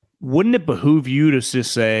 Wouldn't it behoove you to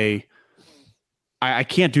just say, I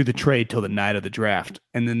can't do the trade till the night of the draft?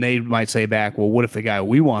 And then they might say back, well, what if the guy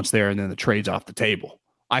we want's there and then the trade's off the table?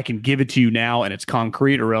 I can give it to you now and it's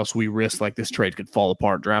concrete, or else we risk like this trade could fall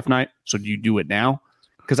apart draft night. So do you do it now?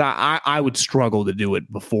 Because I would struggle to do it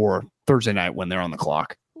before Thursday night when they're on the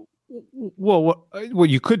clock. Well, what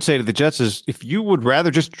you could say to the Jets is, if you would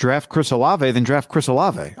rather just draft Chris Olave than draft Chris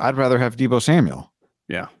Olave, I'd rather have Deebo Samuel.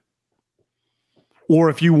 Yeah. Or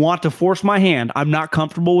if you want to force my hand, I'm not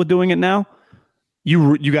comfortable with doing it now.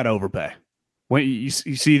 You got to overpay. When you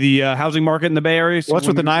see the housing market in the Bay Area. Well, that's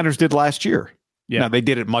what the Niners did last year. Yeah, now, they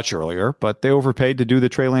did it much earlier, but they overpaid to do the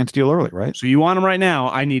Trey Lance deal early, right? So you want him right now?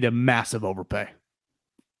 I need a massive overpay.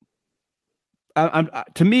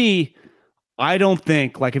 To me, I don't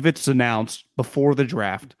think, like, if it's announced before the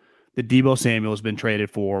draft that Deebo Samuel has been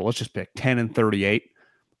traded for, let's just pick 10 and 38,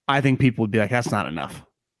 I think people would be like, that's not enough.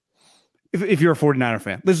 If you're a 49er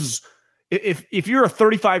fan, this is, if you're a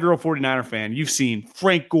 35-year-old 49er fan, you've seen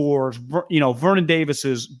Frank Gore's, Vernon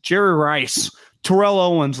Davis's, Jerry Rice, Terrell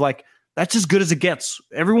Owens, like, that's as good as it gets.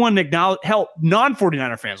 Everyone acknowledge, hell,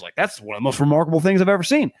 non-49er fans, like, that's one of the most remarkable things I've ever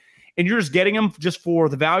seen. And you're just getting them just for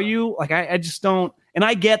the value. Like, I just don't. And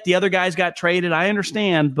I get the other guys got traded. I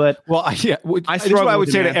understand, but this is what I would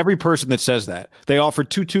say to every person that says that. They offered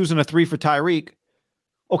 2 2s and a 3 for Tyreek.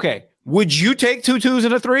 Okay, would you take 2 2s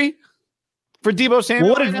and a 3 for Deebo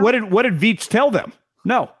Samuel? What did Veach tell them?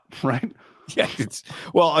 No, right? Yeah.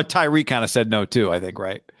 Tyreek kind of said no too. I think,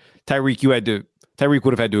 right? Tyreek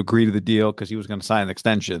would have had to agree to the deal because he was going to sign an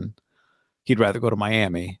extension. He'd rather go to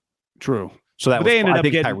Miami. True. So I think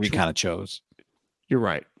Tyreek kind of chose. You're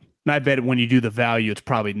right. And I bet when you do the value, it's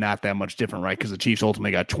probably not that much different, right? Because the Chiefs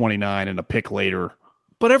ultimately got 29 and a pick later.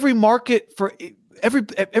 But every market's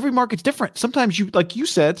different. Sometimes like you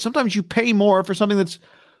said, sometimes you pay more for something that's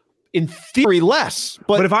in theory less.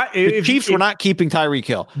 But if Chiefs were not keeping Tyreek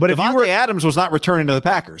Hill. But Devontae Adams was not returning to the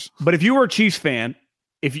Packers. But if you were a Chiefs fan,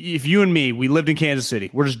 if you and me, we lived in Kansas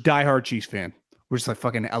City, we're just diehard Chiefs fan. We're just like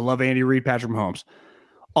fucking, I love Andy Reid, Patrick Mahomes.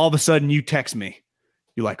 All of a sudden you text me.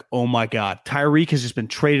 You're like, oh my God, Tyreek has just been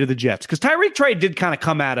traded to the Jets. Because Tyreek trade did kind of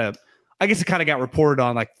come out of, I guess it kind of got reported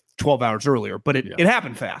on like 12 hours earlier, but it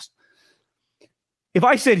happened fast. If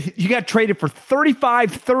I said you got traded for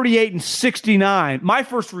 35, 38, and 69, my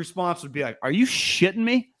first response would be like, are you shitting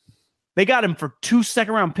me? They got him for 2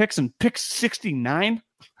 second-round picks and pick 69?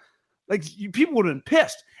 Like, people would have been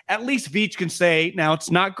pissed. At least Veach can say, now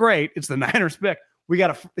it's not great. It's the Niners pick. We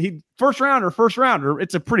got a first rounder.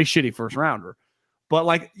 It's a pretty shitty first rounder. But,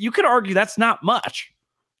 like, you could argue that's not much.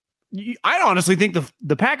 I honestly think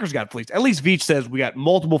the Packers got fleeced. At least Veach says we got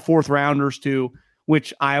multiple fourth rounders too,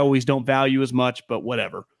 which I always don't value as much, but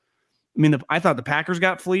whatever. I mean, I thought the Packers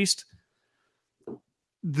got fleeced.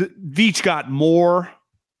 Veach got more,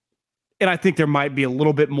 and I think there might be a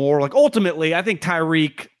little bit more. Like, ultimately, I think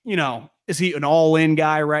Tyreek, is he an all-in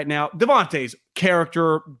guy right now? Devontae's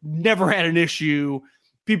character, never had an issue.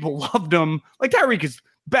 People loved him. Like, Tyreek has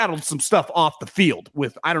battled some stuff off the field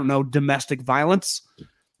with, I don't know, domestic violence.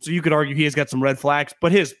 So you could argue he has got some red flags,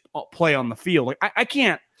 but his play on the field, like,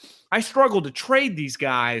 I struggle to trade these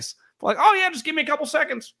guys. Like, oh yeah, just give me a couple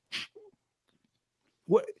seconds.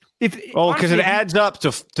 What because it adds up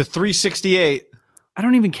to 368. I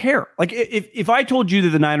don't even care. Like, if I told you that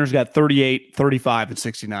the Niners got 38, 35, and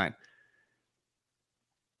 69,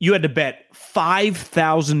 you had to bet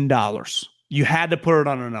 $5,000. You had to put it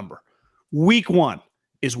on a number. Week 1,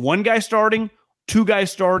 is 1 guy starting, 2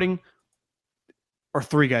 guys starting, or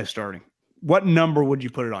 3 guys starting? What number would you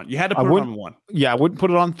put it on? You had to put it on 1. Yeah, I wouldn't put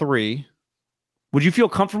it on 3. Would you feel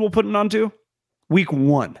comfortable putting it on 2? Week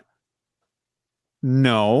 1.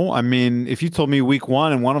 No. I mean, if you told me week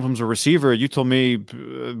 1 and one of them's a receiver, you told me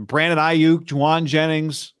Brandon Ayuk, Juwan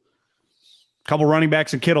Jennings, a couple running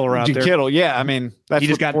backs and Kittle are out there. Kittle, yeah. I mean, that's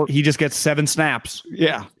he just gets 7 snaps.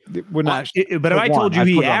 Yeah. But if I told you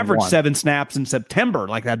he averaged 7 snaps in September,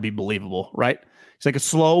 like, that'd be believable, right? It's like a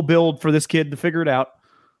slow build for this kid to figure it out.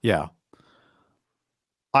 Yeah.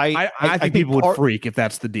 I think people would freak if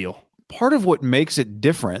that's the deal. Part of what makes it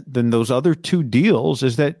different than those other 2 deals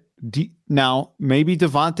is that now maybe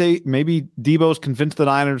Deebo's convinced the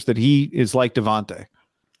Niners that he is like Devontae.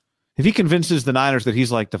 If he convinces the Niners that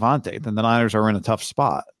he's like Devontae, then the Niners are in a tough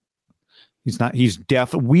spot. He's not. He's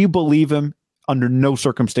deaf. We believe him under no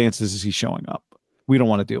circumstances is he showing up. We don't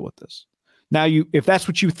want to deal with this. Now, if that's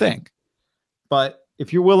what you think, but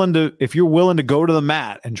if you're willing to go to the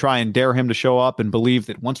mat and try and dare him to show up and believe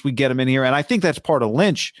that once we get him in here, and I think that's part of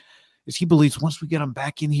Lynch, is he believes once we get him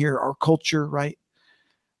back in here, our culture, right?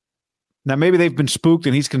 Now, maybe they've been spooked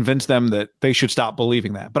and he's convinced them that they should stop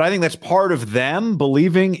believing that. But I think that's part of them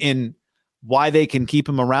believing in why they can keep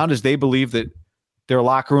him around is they believe that their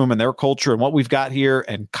locker room and their culture and what we've got here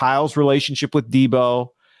and Kyle's relationship with Deebo.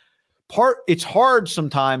 It's hard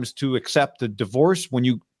sometimes to accept the divorce when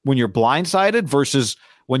you're blindsided versus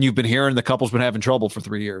when you've been hearing the couple's been having trouble for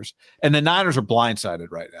 3 years. And the Niners are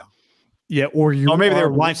blindsided right now. Yeah, or maybe they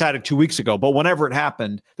were blindsided 2 weeks ago, but whenever it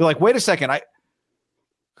happened, they're like, wait a second,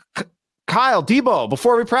 Kyle, Deebo,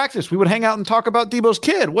 before we practice, we would hang out and talk about Deebo's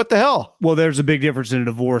kid. What the hell? Well, there's a big difference in a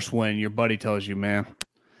divorce when your buddy tells you, man,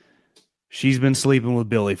 she's been sleeping with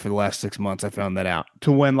Billy for the last 6 months. I found that out.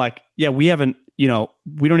 To when, like, yeah, we haven't, we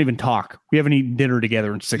don't even talk. We haven't eaten dinner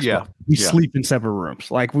together in 6 months. We sleep in separate rooms.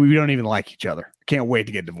 Like, we don't even like each other. Can't wait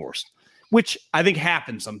to get divorced, which I think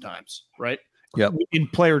happens sometimes, right? Yeah. In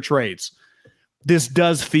player trades. this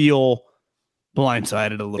does feel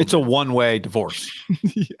blindsided a little It's bit. a one-way divorce.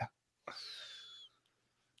 Yeah.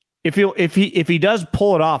 If he does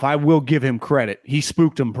pull it off, I will give him credit. He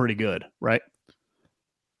spooked him pretty good, right?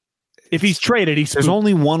 If he's traded, there's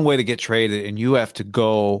only one way to get traded, and you have to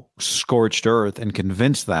go scorched earth and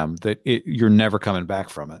convince them that you're never coming back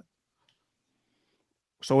from it.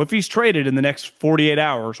 So if he's traded in the next 48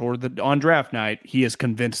 hours or on draft night, he has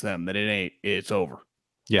convinced them that it's over.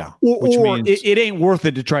 Yeah. Which means it ain't worth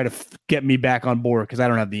it to try to get me back on board because I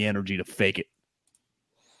don't have the energy to fake it.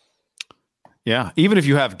 Yeah. Even if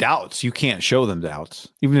you have doubts, you can't show them doubts.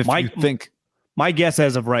 Even if you think. My guess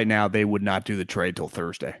as of right now, they would not do the trade till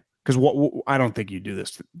Thursday. Because I don't think you do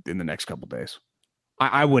this in the next couple of days.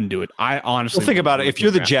 I wouldn't do it. I honestly. Well, think about it. If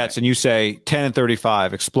you're the Jets and you say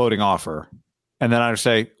 10-35, exploding offer, and then I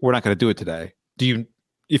say we're not going to do it today.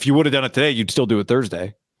 If you would have done it today, you'd still do it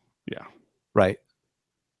Thursday. Yeah. Right.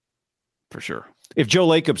 For sure. If Joe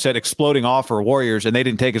Lacob said exploding offer Warriors and they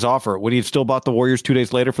didn't take his offer, would he have still bought the Warriors 2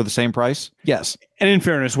 days later for the same price? Yes. And in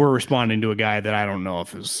fairness, we're responding to a guy that I don't know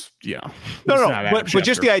if is, No. But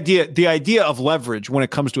just the idea of leverage when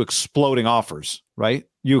it comes to exploding offers, right?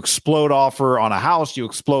 You explode offer on a house, you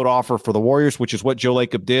explode offer for the Warriors, which is what Joe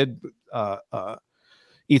Lacob did.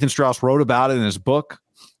 Ethan Strauss wrote about it in his book.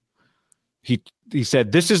 He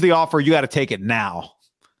said, this is the offer. You got to take it now.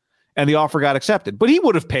 And the offer got accepted. But he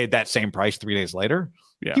would have paid that same price 3 days later.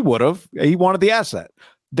 Yeah. He would have. He wanted the asset.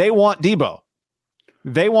 They want Debo.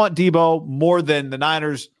 They want Debo more than the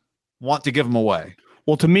Niners want to give him away.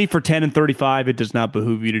 Well, to me, for 10-35, it does not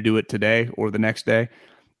behoove you to do it today or the next day.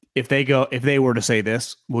 If they were to say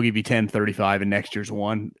this, we'll give you 10-35 and next year's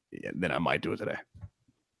one, then I might do it today.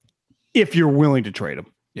 If you're willing to trade him.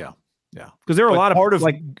 Yeah. Yeah. Because there are a lot of part of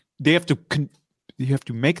you have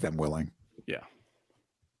to make them willing. Yeah.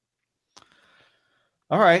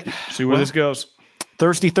 All right. See where this goes.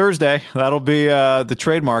 Thirsty Thursday. That'll be the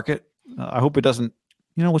trade market. I hope it doesn't,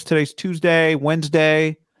 what's today's Tuesday,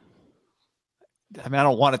 Wednesday. I mean, I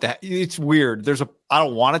don't want it to it's weird. I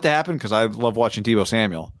don't want it to happen because I love watching Deebo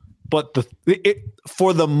Samuel. But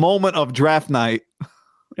for the moment of draft night.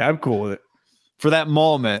 Yeah, I'm cool with it. For that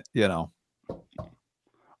moment,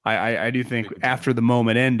 I do think after the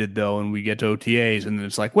moment ended, though, and we get to OTAs, and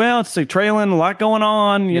it's like, well, it's like Traylon, a lot going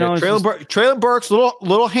on. Traylon Burks,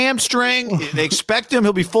 little hamstring. They expect him.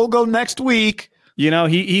 He'll be full go next week.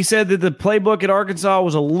 He said that the playbook at Arkansas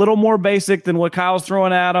was a little more basic than what Kyle's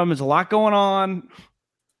throwing at him. There's a lot going on.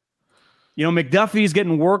 McDuffie's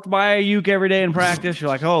getting worked by Ayuk every day in practice. You're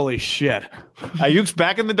like, holy shit. Ayuk's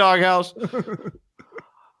back in the doghouse.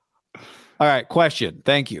 All right, question.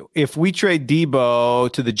 Thank you. If we trade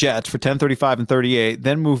Debo to the Jets for 10, 35, and 38,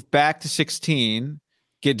 then move back to 16,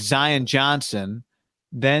 get Zion Johnson,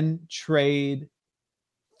 then trade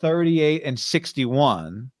 38 and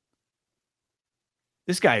 61.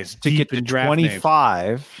 This guy is to get to 25.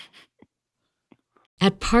 Names.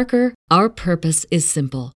 At Parker, our purpose is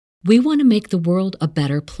simple. We want to make the world a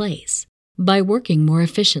better place by working more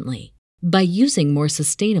efficiently, by using more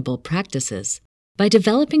sustainable practices, by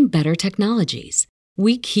developing better technologies.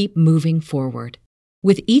 We keep moving forward.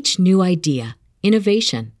 With each new idea,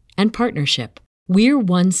 innovation, and partnership, we're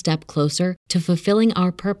one step closer to fulfilling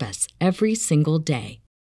our purpose every single day.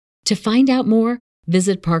 To find out more,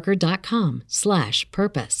 visit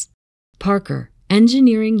parker.com/purpose. Parker,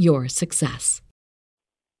 engineering your success.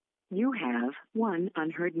 You have one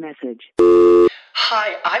unheard message.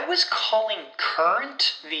 Hi, I was calling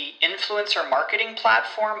Current, the influencer marketing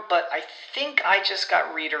platform, but I think I just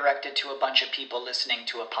got redirected to a bunch of people listening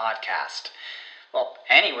to a podcast. Well,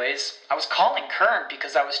 anyways, I was calling Current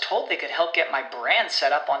because I was told they could help get my brand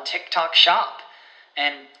set up on TikTok Shop,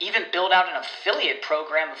 and even build out an affiliate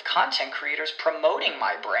program of content creators promoting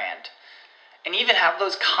my brand, and even have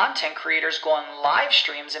those content creators go on live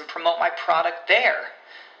streams and promote my product there.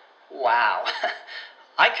 Wow,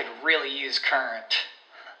 I could really use Current.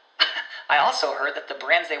 I also heard that the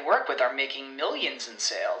brands they work with are making millions in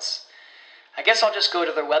sales. I guess I'll just go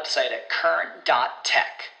to their website at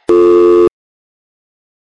current.tech.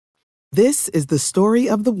 This is the story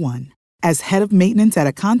of the one. As head of maintenance at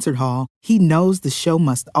a concert hall, he knows the show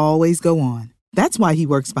must always go on. That's why he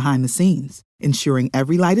works behind the scenes, ensuring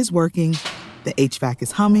every light is working, the HVAC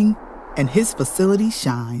is humming, and his facility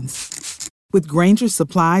shines. With Grainger's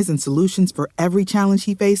supplies and solutions for every challenge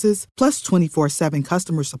he faces, plus 24/7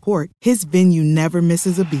 customer support, his venue never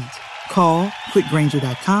misses a beat. Call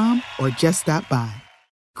quickgrainger.com or just stop by.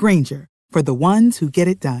 Grainger, for the ones who get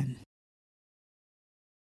it done.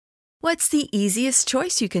 What's the easiest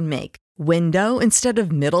choice you can make? Window instead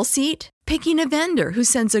of middle seat? Picking a vendor who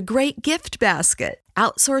sends a great gift basket?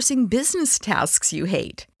 outsourcing business tasks you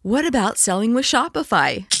hate? What about selling with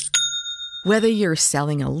Shopify? Whether you're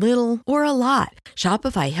selling a little or a lot,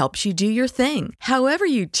 Shopify helps you do your thing, however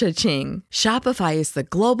you cha-ching. Shopify is the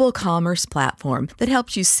global commerce platform that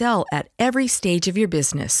helps you sell at every stage of your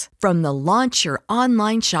business. From the launch your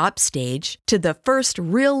online shop stage to the first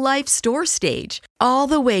real-life store stage, all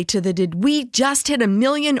the way to the did we just hit 1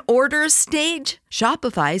 million orders stage.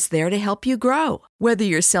 Shopify's there to help you grow. Whether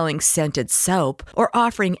you're selling scented soap or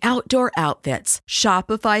offering outdoor outfits,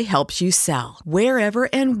 Shopify helps you sell. Wherever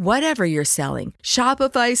and whatever you're selling,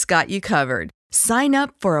 Shopify's got you covered. Sign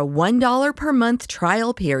up for a $1 per month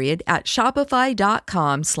trial period at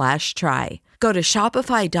shopify.com/try. Go to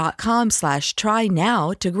shopify.com/try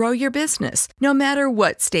now to grow your business, no matter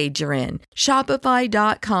what stage you're in.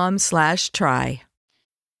 Shopify.com/try.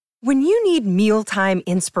 When you need mealtime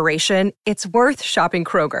inspiration, it's worth shopping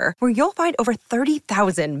Kroger, where you'll find over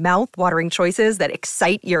 30,000 mouth-watering choices that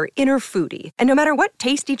excite your inner foodie. And no matter what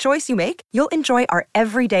tasty choice you make, you'll enjoy our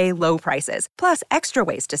everyday low prices, plus extra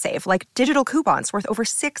ways to save, like digital coupons worth over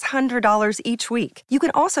 $600 each week. You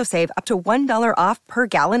can also save up to $1 off per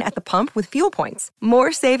gallon at the pump with fuel points.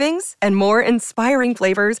 More savings and more inspiring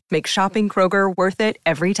flavors make shopping Kroger worth it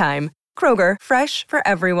every time. Kroger, fresh for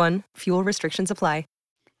everyone. Fuel restrictions apply.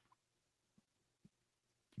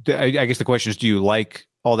 I guess the question is, do you like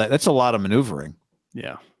all that? That's a lot of maneuvering.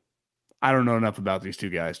 Yeah. I don't know enough about these two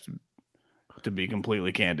guys to be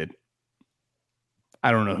completely candid. I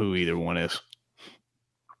don't know who either one is.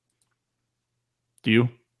 Do you?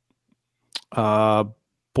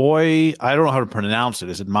 Boy, I don't know how to pronounce it.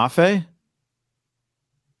 Is it Mafe?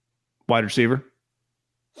 Wide receiver?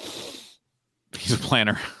 He's a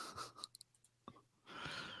planner.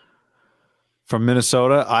 From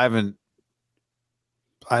Minnesota. I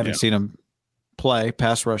haven't seen him play.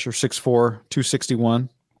 Pass rusher, 6'4", 261.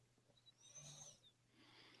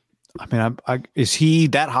 I mean, is he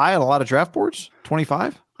that high on a lot of draft boards?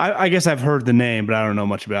 25? I guess I've heard the name, but I don't know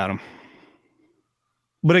much about him.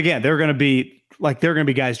 But again, they're going to be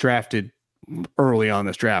guys drafted early on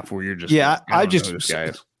this draft where you're just I just know this guy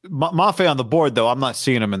is. Mafe on the board though. I'm not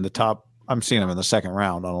seeing him in the top. I'm seeing him in the second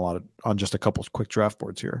round on just a couple of quick draft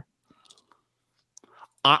boards here.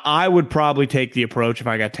 I would probably take the approach if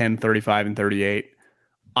I got 10, 35, and 38.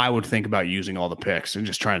 I would think about using all the picks and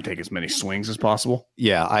just trying to take as many swings as possible.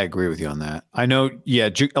 Yeah, I agree with you on that. I know,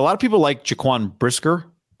 a lot of people like Jaquan Brisker,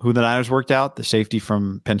 who the Niners worked out, the safety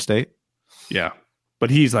from Penn State. Yeah,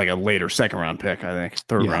 but he's like a later second-round pick, I think,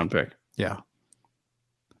 third-round pick. Yeah.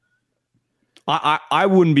 I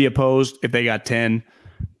wouldn't be opposed if they got 10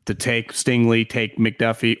 to take Stingley, take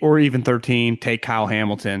McDuffie, or even 13, take Kyle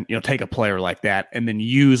Hamilton, take a player like that, and then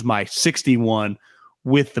use my 61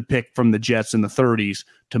 with the pick from the Jets in the 30s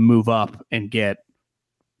to move up and get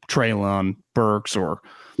Treylon Burks or,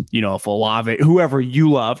 if Olave, whoever you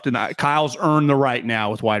loved. And Kyle's earned the right now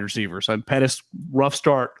with wide receivers. And Pettis, rough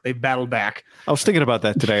start. They've battled back. I was thinking about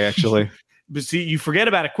that today, actually. But see, you forget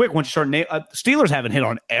about it quick once you start. Steelers haven't hit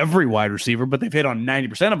on every wide receiver, but they've hit on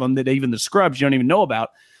 90% of them. That even the scrubs you don't even know about.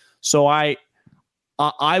 So I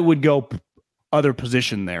would go other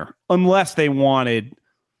position there, unless they wanted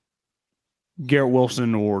Garrett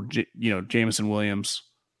Wilson or Jameson Williams.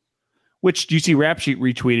 Which, do you see Rap Sheet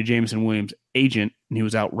retweeted Jameson Williams' agent, and he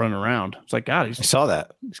was out running around? It's like, God, I saw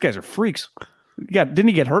that. These guys are freaks. Didn't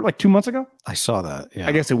he get hurt like 2 months ago? I saw that. Yeah,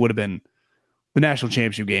 I guess it would have been the national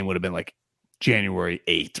championship game would have been like January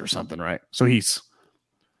 8th or something, right? So he's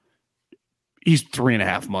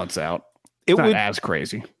 3.5 months out. It's not as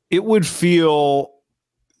crazy. It would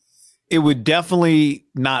definitely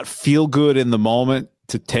not feel good in the moment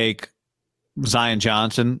to take Zion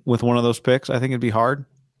Johnson with one of those picks. I think it'd be hard.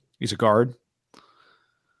 He's a guard.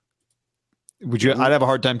 I'd have a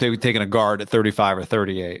hard time taking a guard at 35 or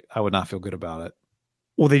 38. I would not feel good about it.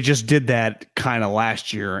 Well, they just did that kind of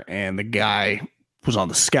last year, and the guy was on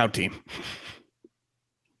the scout team.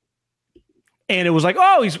 And it was like,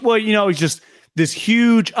 he's just this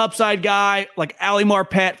huge upside guy like Ali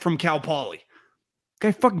Marpet from Cal Poly.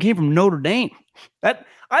 Guy fucking came from Notre Dame. That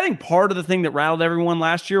I think part of the thing that rattled everyone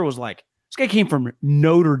last year was like, this guy came from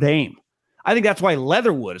Notre Dame. I think that's why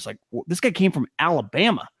Leatherwood is like, this guy came from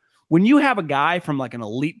Alabama. When you have a guy from like an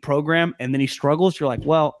elite program and then he struggles, you're like,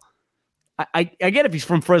 well, I get if he's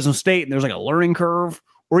from Fresno State and there's like a learning curve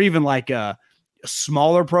or even like a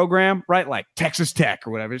smaller program, right? Like Texas Tech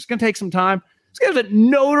or whatever. It's going to take some time. This guy's at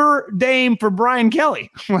Notre Dame for Brian Kelly.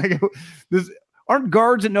 Aren't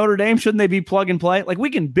guards at Notre Dame? Shouldn't they be plug and play? Like we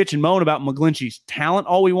can bitch and moan about McGlinchey's talent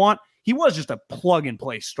all we want. He was just a plug and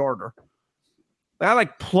play starter. I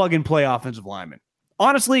like plug and play offensive linemen.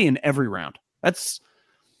 Honestly, in every round.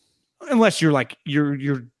 unless you're like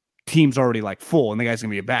your team's already like full and the guy's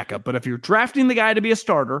gonna be a backup. But if you're drafting the guy to be a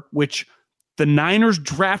starter, which the Niners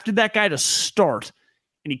drafted that guy to start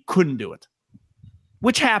and he couldn't do it,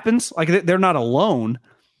 which happens. Like they're not alone,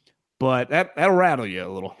 but that'll rattle you a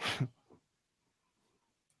little.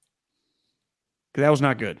 That was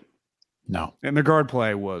not good. No. And the guard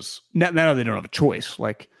play was now they don't have a choice.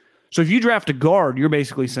 Like, so if you draft a guard, you're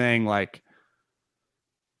basically saying like,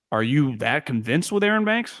 are you that convinced with Aaron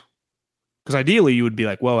Banks? Because ideally you would be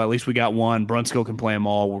like, well, at least we got one. Brunskill can play them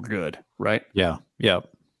all. We're good. Right. Yeah. Yeah.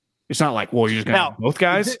 It's not like, well, you're just going to have both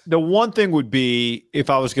guys. The one thing would be if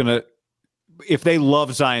they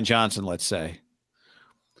love Zion Johnson, let's say,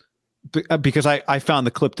 because I found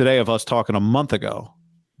the clip today of us talking a month ago,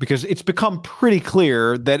 because it's become pretty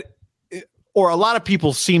clear that, or a lot of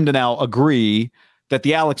people seem to now agree that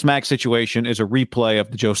the Alex Mack situation is a replay of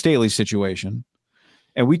the Joe Staley situation.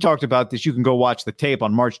 And we talked about this. You can go watch the tape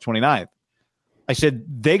on March 29th. I said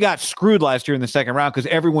they got screwed last year in the second round because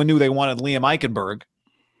everyone knew they wanted Liam Eichenberg.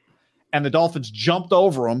 And the Dolphins jumped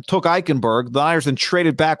over him, took Eichenberg. The Niners then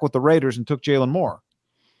traded back with the Raiders and took Jalen Moore,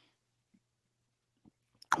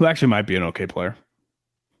 who actually might be an okay player.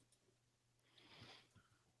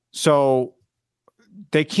 So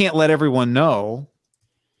they can't let everyone know.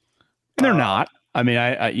 And they're not. I mean,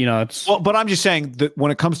 it's well, but I'm just saying that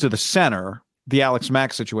when it comes to the center, the Alex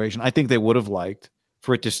Mack situation, I think they would have liked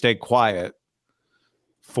for it to stay quiet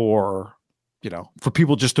for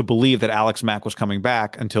people just to believe that Alex Mack was coming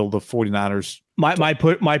back until the 49ers. My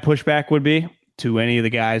pushback would be to any of the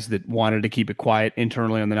guys that wanted to keep it quiet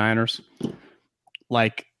internally on the Niners.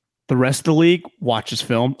 Like the rest of the league watches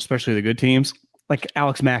film, especially the good teams. Like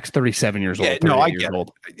Alex Mack's 37 years old. Yeah, no, I get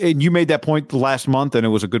it. And you made that point last month, and it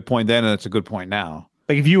was a good point then, and it's a good point now.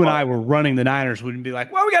 Like if you and I were running the Niners, wouldn't be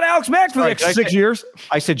like, well, we got Alex Mack for the next 6 years.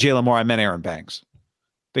 I said Jalen Moore. I meant Aaron Banks.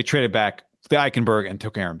 They traded back the Eichenberg and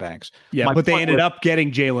took Aaron Banks. Yeah, but they ended up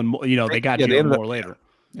getting Jalen Moore. They got Jalen Moore later,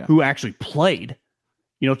 who actually played.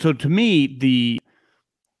 So to me,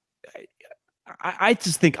 I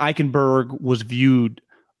just think Eichenberg was viewed.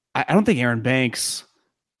 I don't think Aaron Banks,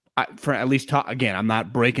 for at least again, I'm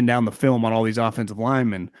not breaking down the film on all these offensive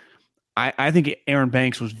linemen. I think Aaron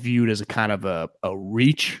Banks was viewed as a kind of a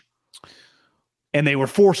reach, and they were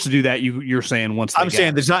forced to do that. You're saying once I'm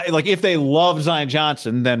saying there's not like if they love Zion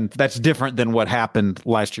Johnson, then that's different than what happened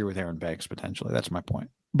last year with Aaron Banks potentially. That's my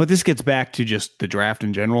point. But this gets back to just the draft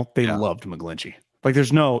in general. They loved McGlinchey. Like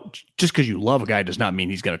there's no just because you love a guy does not mean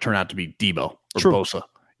he's going to turn out to be Debo or Bosa.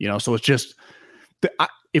 So it's just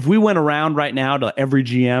if we went around right now to every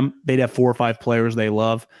GM, they'd have 4 or 5 players they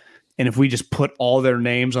love. And if we just put all their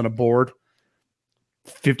names on a board,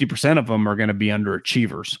 50% of them are going to be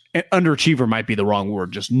underachievers. And underachiever might be the wrong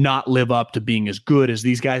word, just not live up to being as good as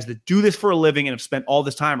these guys that do this for a living and have spent all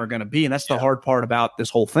this time are going to be. And that's the hard part about this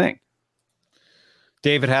whole thing.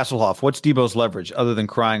 David Hasselhoff, what's Debo's leverage other than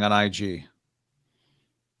crying on IG?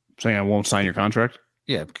 Saying I won't sign your contract?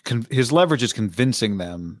 Yeah, his leverage is convincing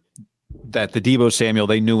them that the Debo Samuel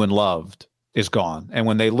they knew and loved is gone. And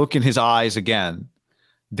when they look in his eyes again,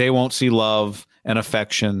 they won't see love and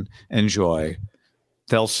affection and joy.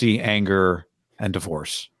 They'll see anger and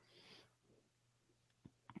divorce.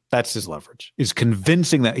 That's his leverage. Is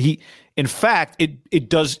convincing that in fact, it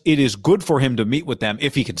is good for him to meet with them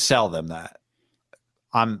if he can sell them that.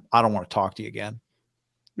 I don't want to talk to you again.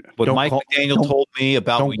 What Mike McDaniel told me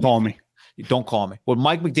about don't call me. Don't call me. What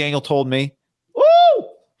Mike McDaniel told me. Woo!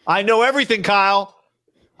 I know everything, Kyle.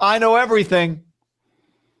 I know everything.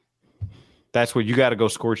 That's what you got to go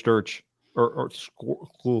scorched earth or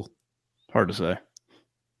cool. Hard to say.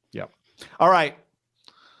 Yeah. All right.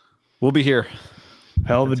 We'll be here.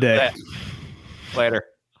 Hell of a day. Later.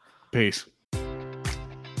 Peace.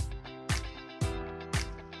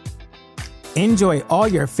 Enjoy all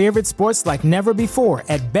your favorite sports like never before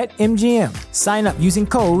at BetMGM. Sign up using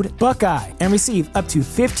code Buckeye and receive up to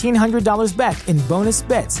 $1,500 back in bonus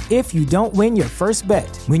bets if you don't win your first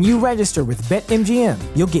bet. When you register with BetMGM,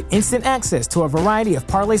 you'll get instant access to a variety of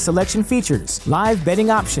parlay selection features, live betting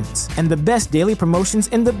options, and the best daily promotions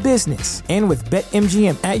in the business. And with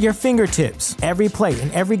BetMGM at your fingertips, every play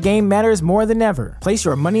and every game matters more than ever. Place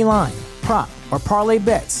your money line, prop, or parlay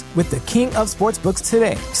bets with the king of sportsbooks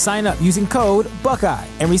today. Sign up using code Buckeye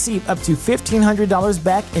and receive up to $1,500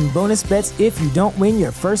 back in bonus bets if you don't win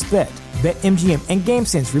your first bet. BetMGM and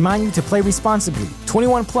GameSense remind you to play responsibly.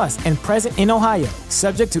 21 plus and present in Ohio,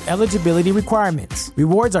 subject to eligibility requirements.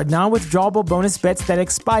 Rewards are non-withdrawable bonus bets that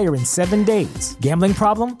expire in 7 days. Gambling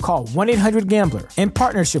problem? Call 1-800-GAMBLER in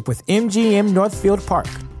partnership with MGM Northfield Park.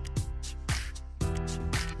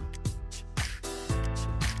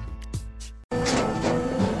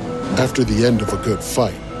 After the end of a good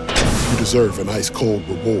fight, you deserve an ice-cold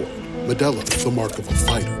reward. Modelo, the mark of a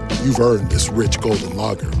fighter. You've earned this rich golden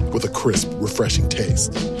lager with a crisp, refreshing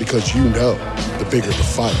taste. Because you know, the bigger the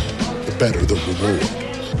fight, the better the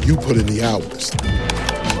reward. You put in the hours,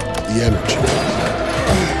 the energy,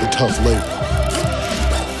 the tough labor.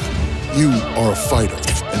 You are a fighter,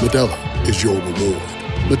 and Modelo is your reward.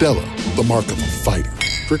 Modelo, the mark of a fighter.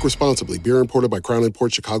 Drink responsibly. Beer imported by Crown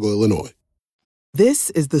Imports, Chicago, Illinois. This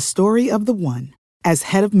is the story of the one. As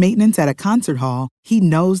head of maintenance at a concert hall, he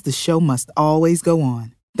knows the show must always go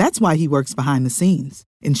on. That's why he works behind the scenes,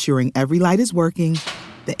 ensuring every light is working,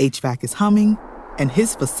 the HVAC is humming, and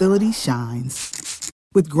his facility shines.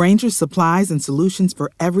 With Grainger's supplies and solutions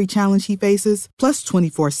for every challenge he faces, plus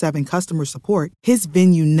 24/7 customer support, his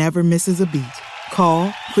venue never misses a beat. Call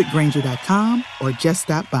quickgrainger.com or just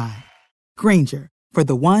stop by. Grainger, for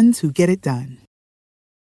the ones who get it done.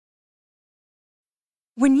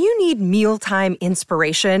 When you need mealtime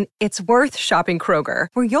inspiration, it's worth shopping Kroger,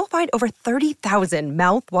 where you'll find over 30,000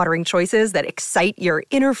 mouth-watering choices that excite your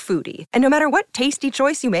inner foodie. And no matter what tasty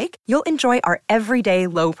choice you make, you'll enjoy our everyday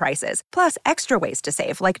low prices, plus extra ways to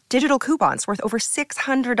save, like digital coupons worth over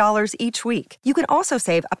 $600 each week. You can also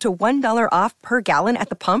save up to $1 off per gallon at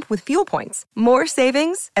the pump with fuel points. More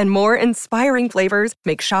savings and more inspiring flavors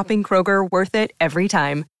make shopping Kroger worth it every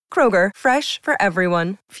time. Kroger, fresh for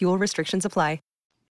everyone. Fuel restrictions apply.